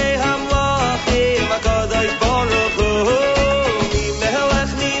 HaKadosh Baruch Hu. Mi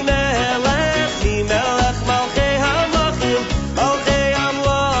melech, Malchei Hamlochim,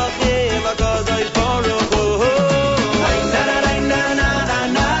 HaKadosh Baruch Hu.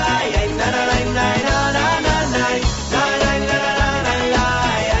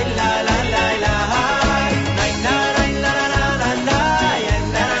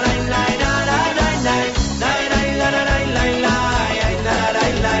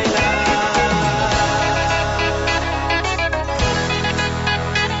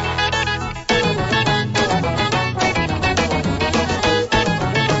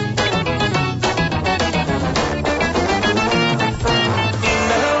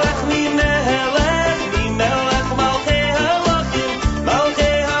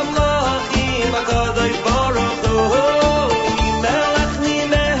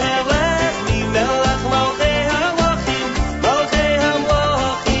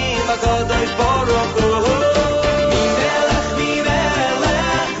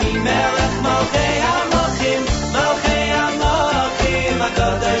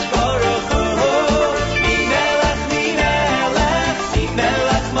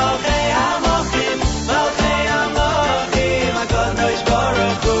 Malchei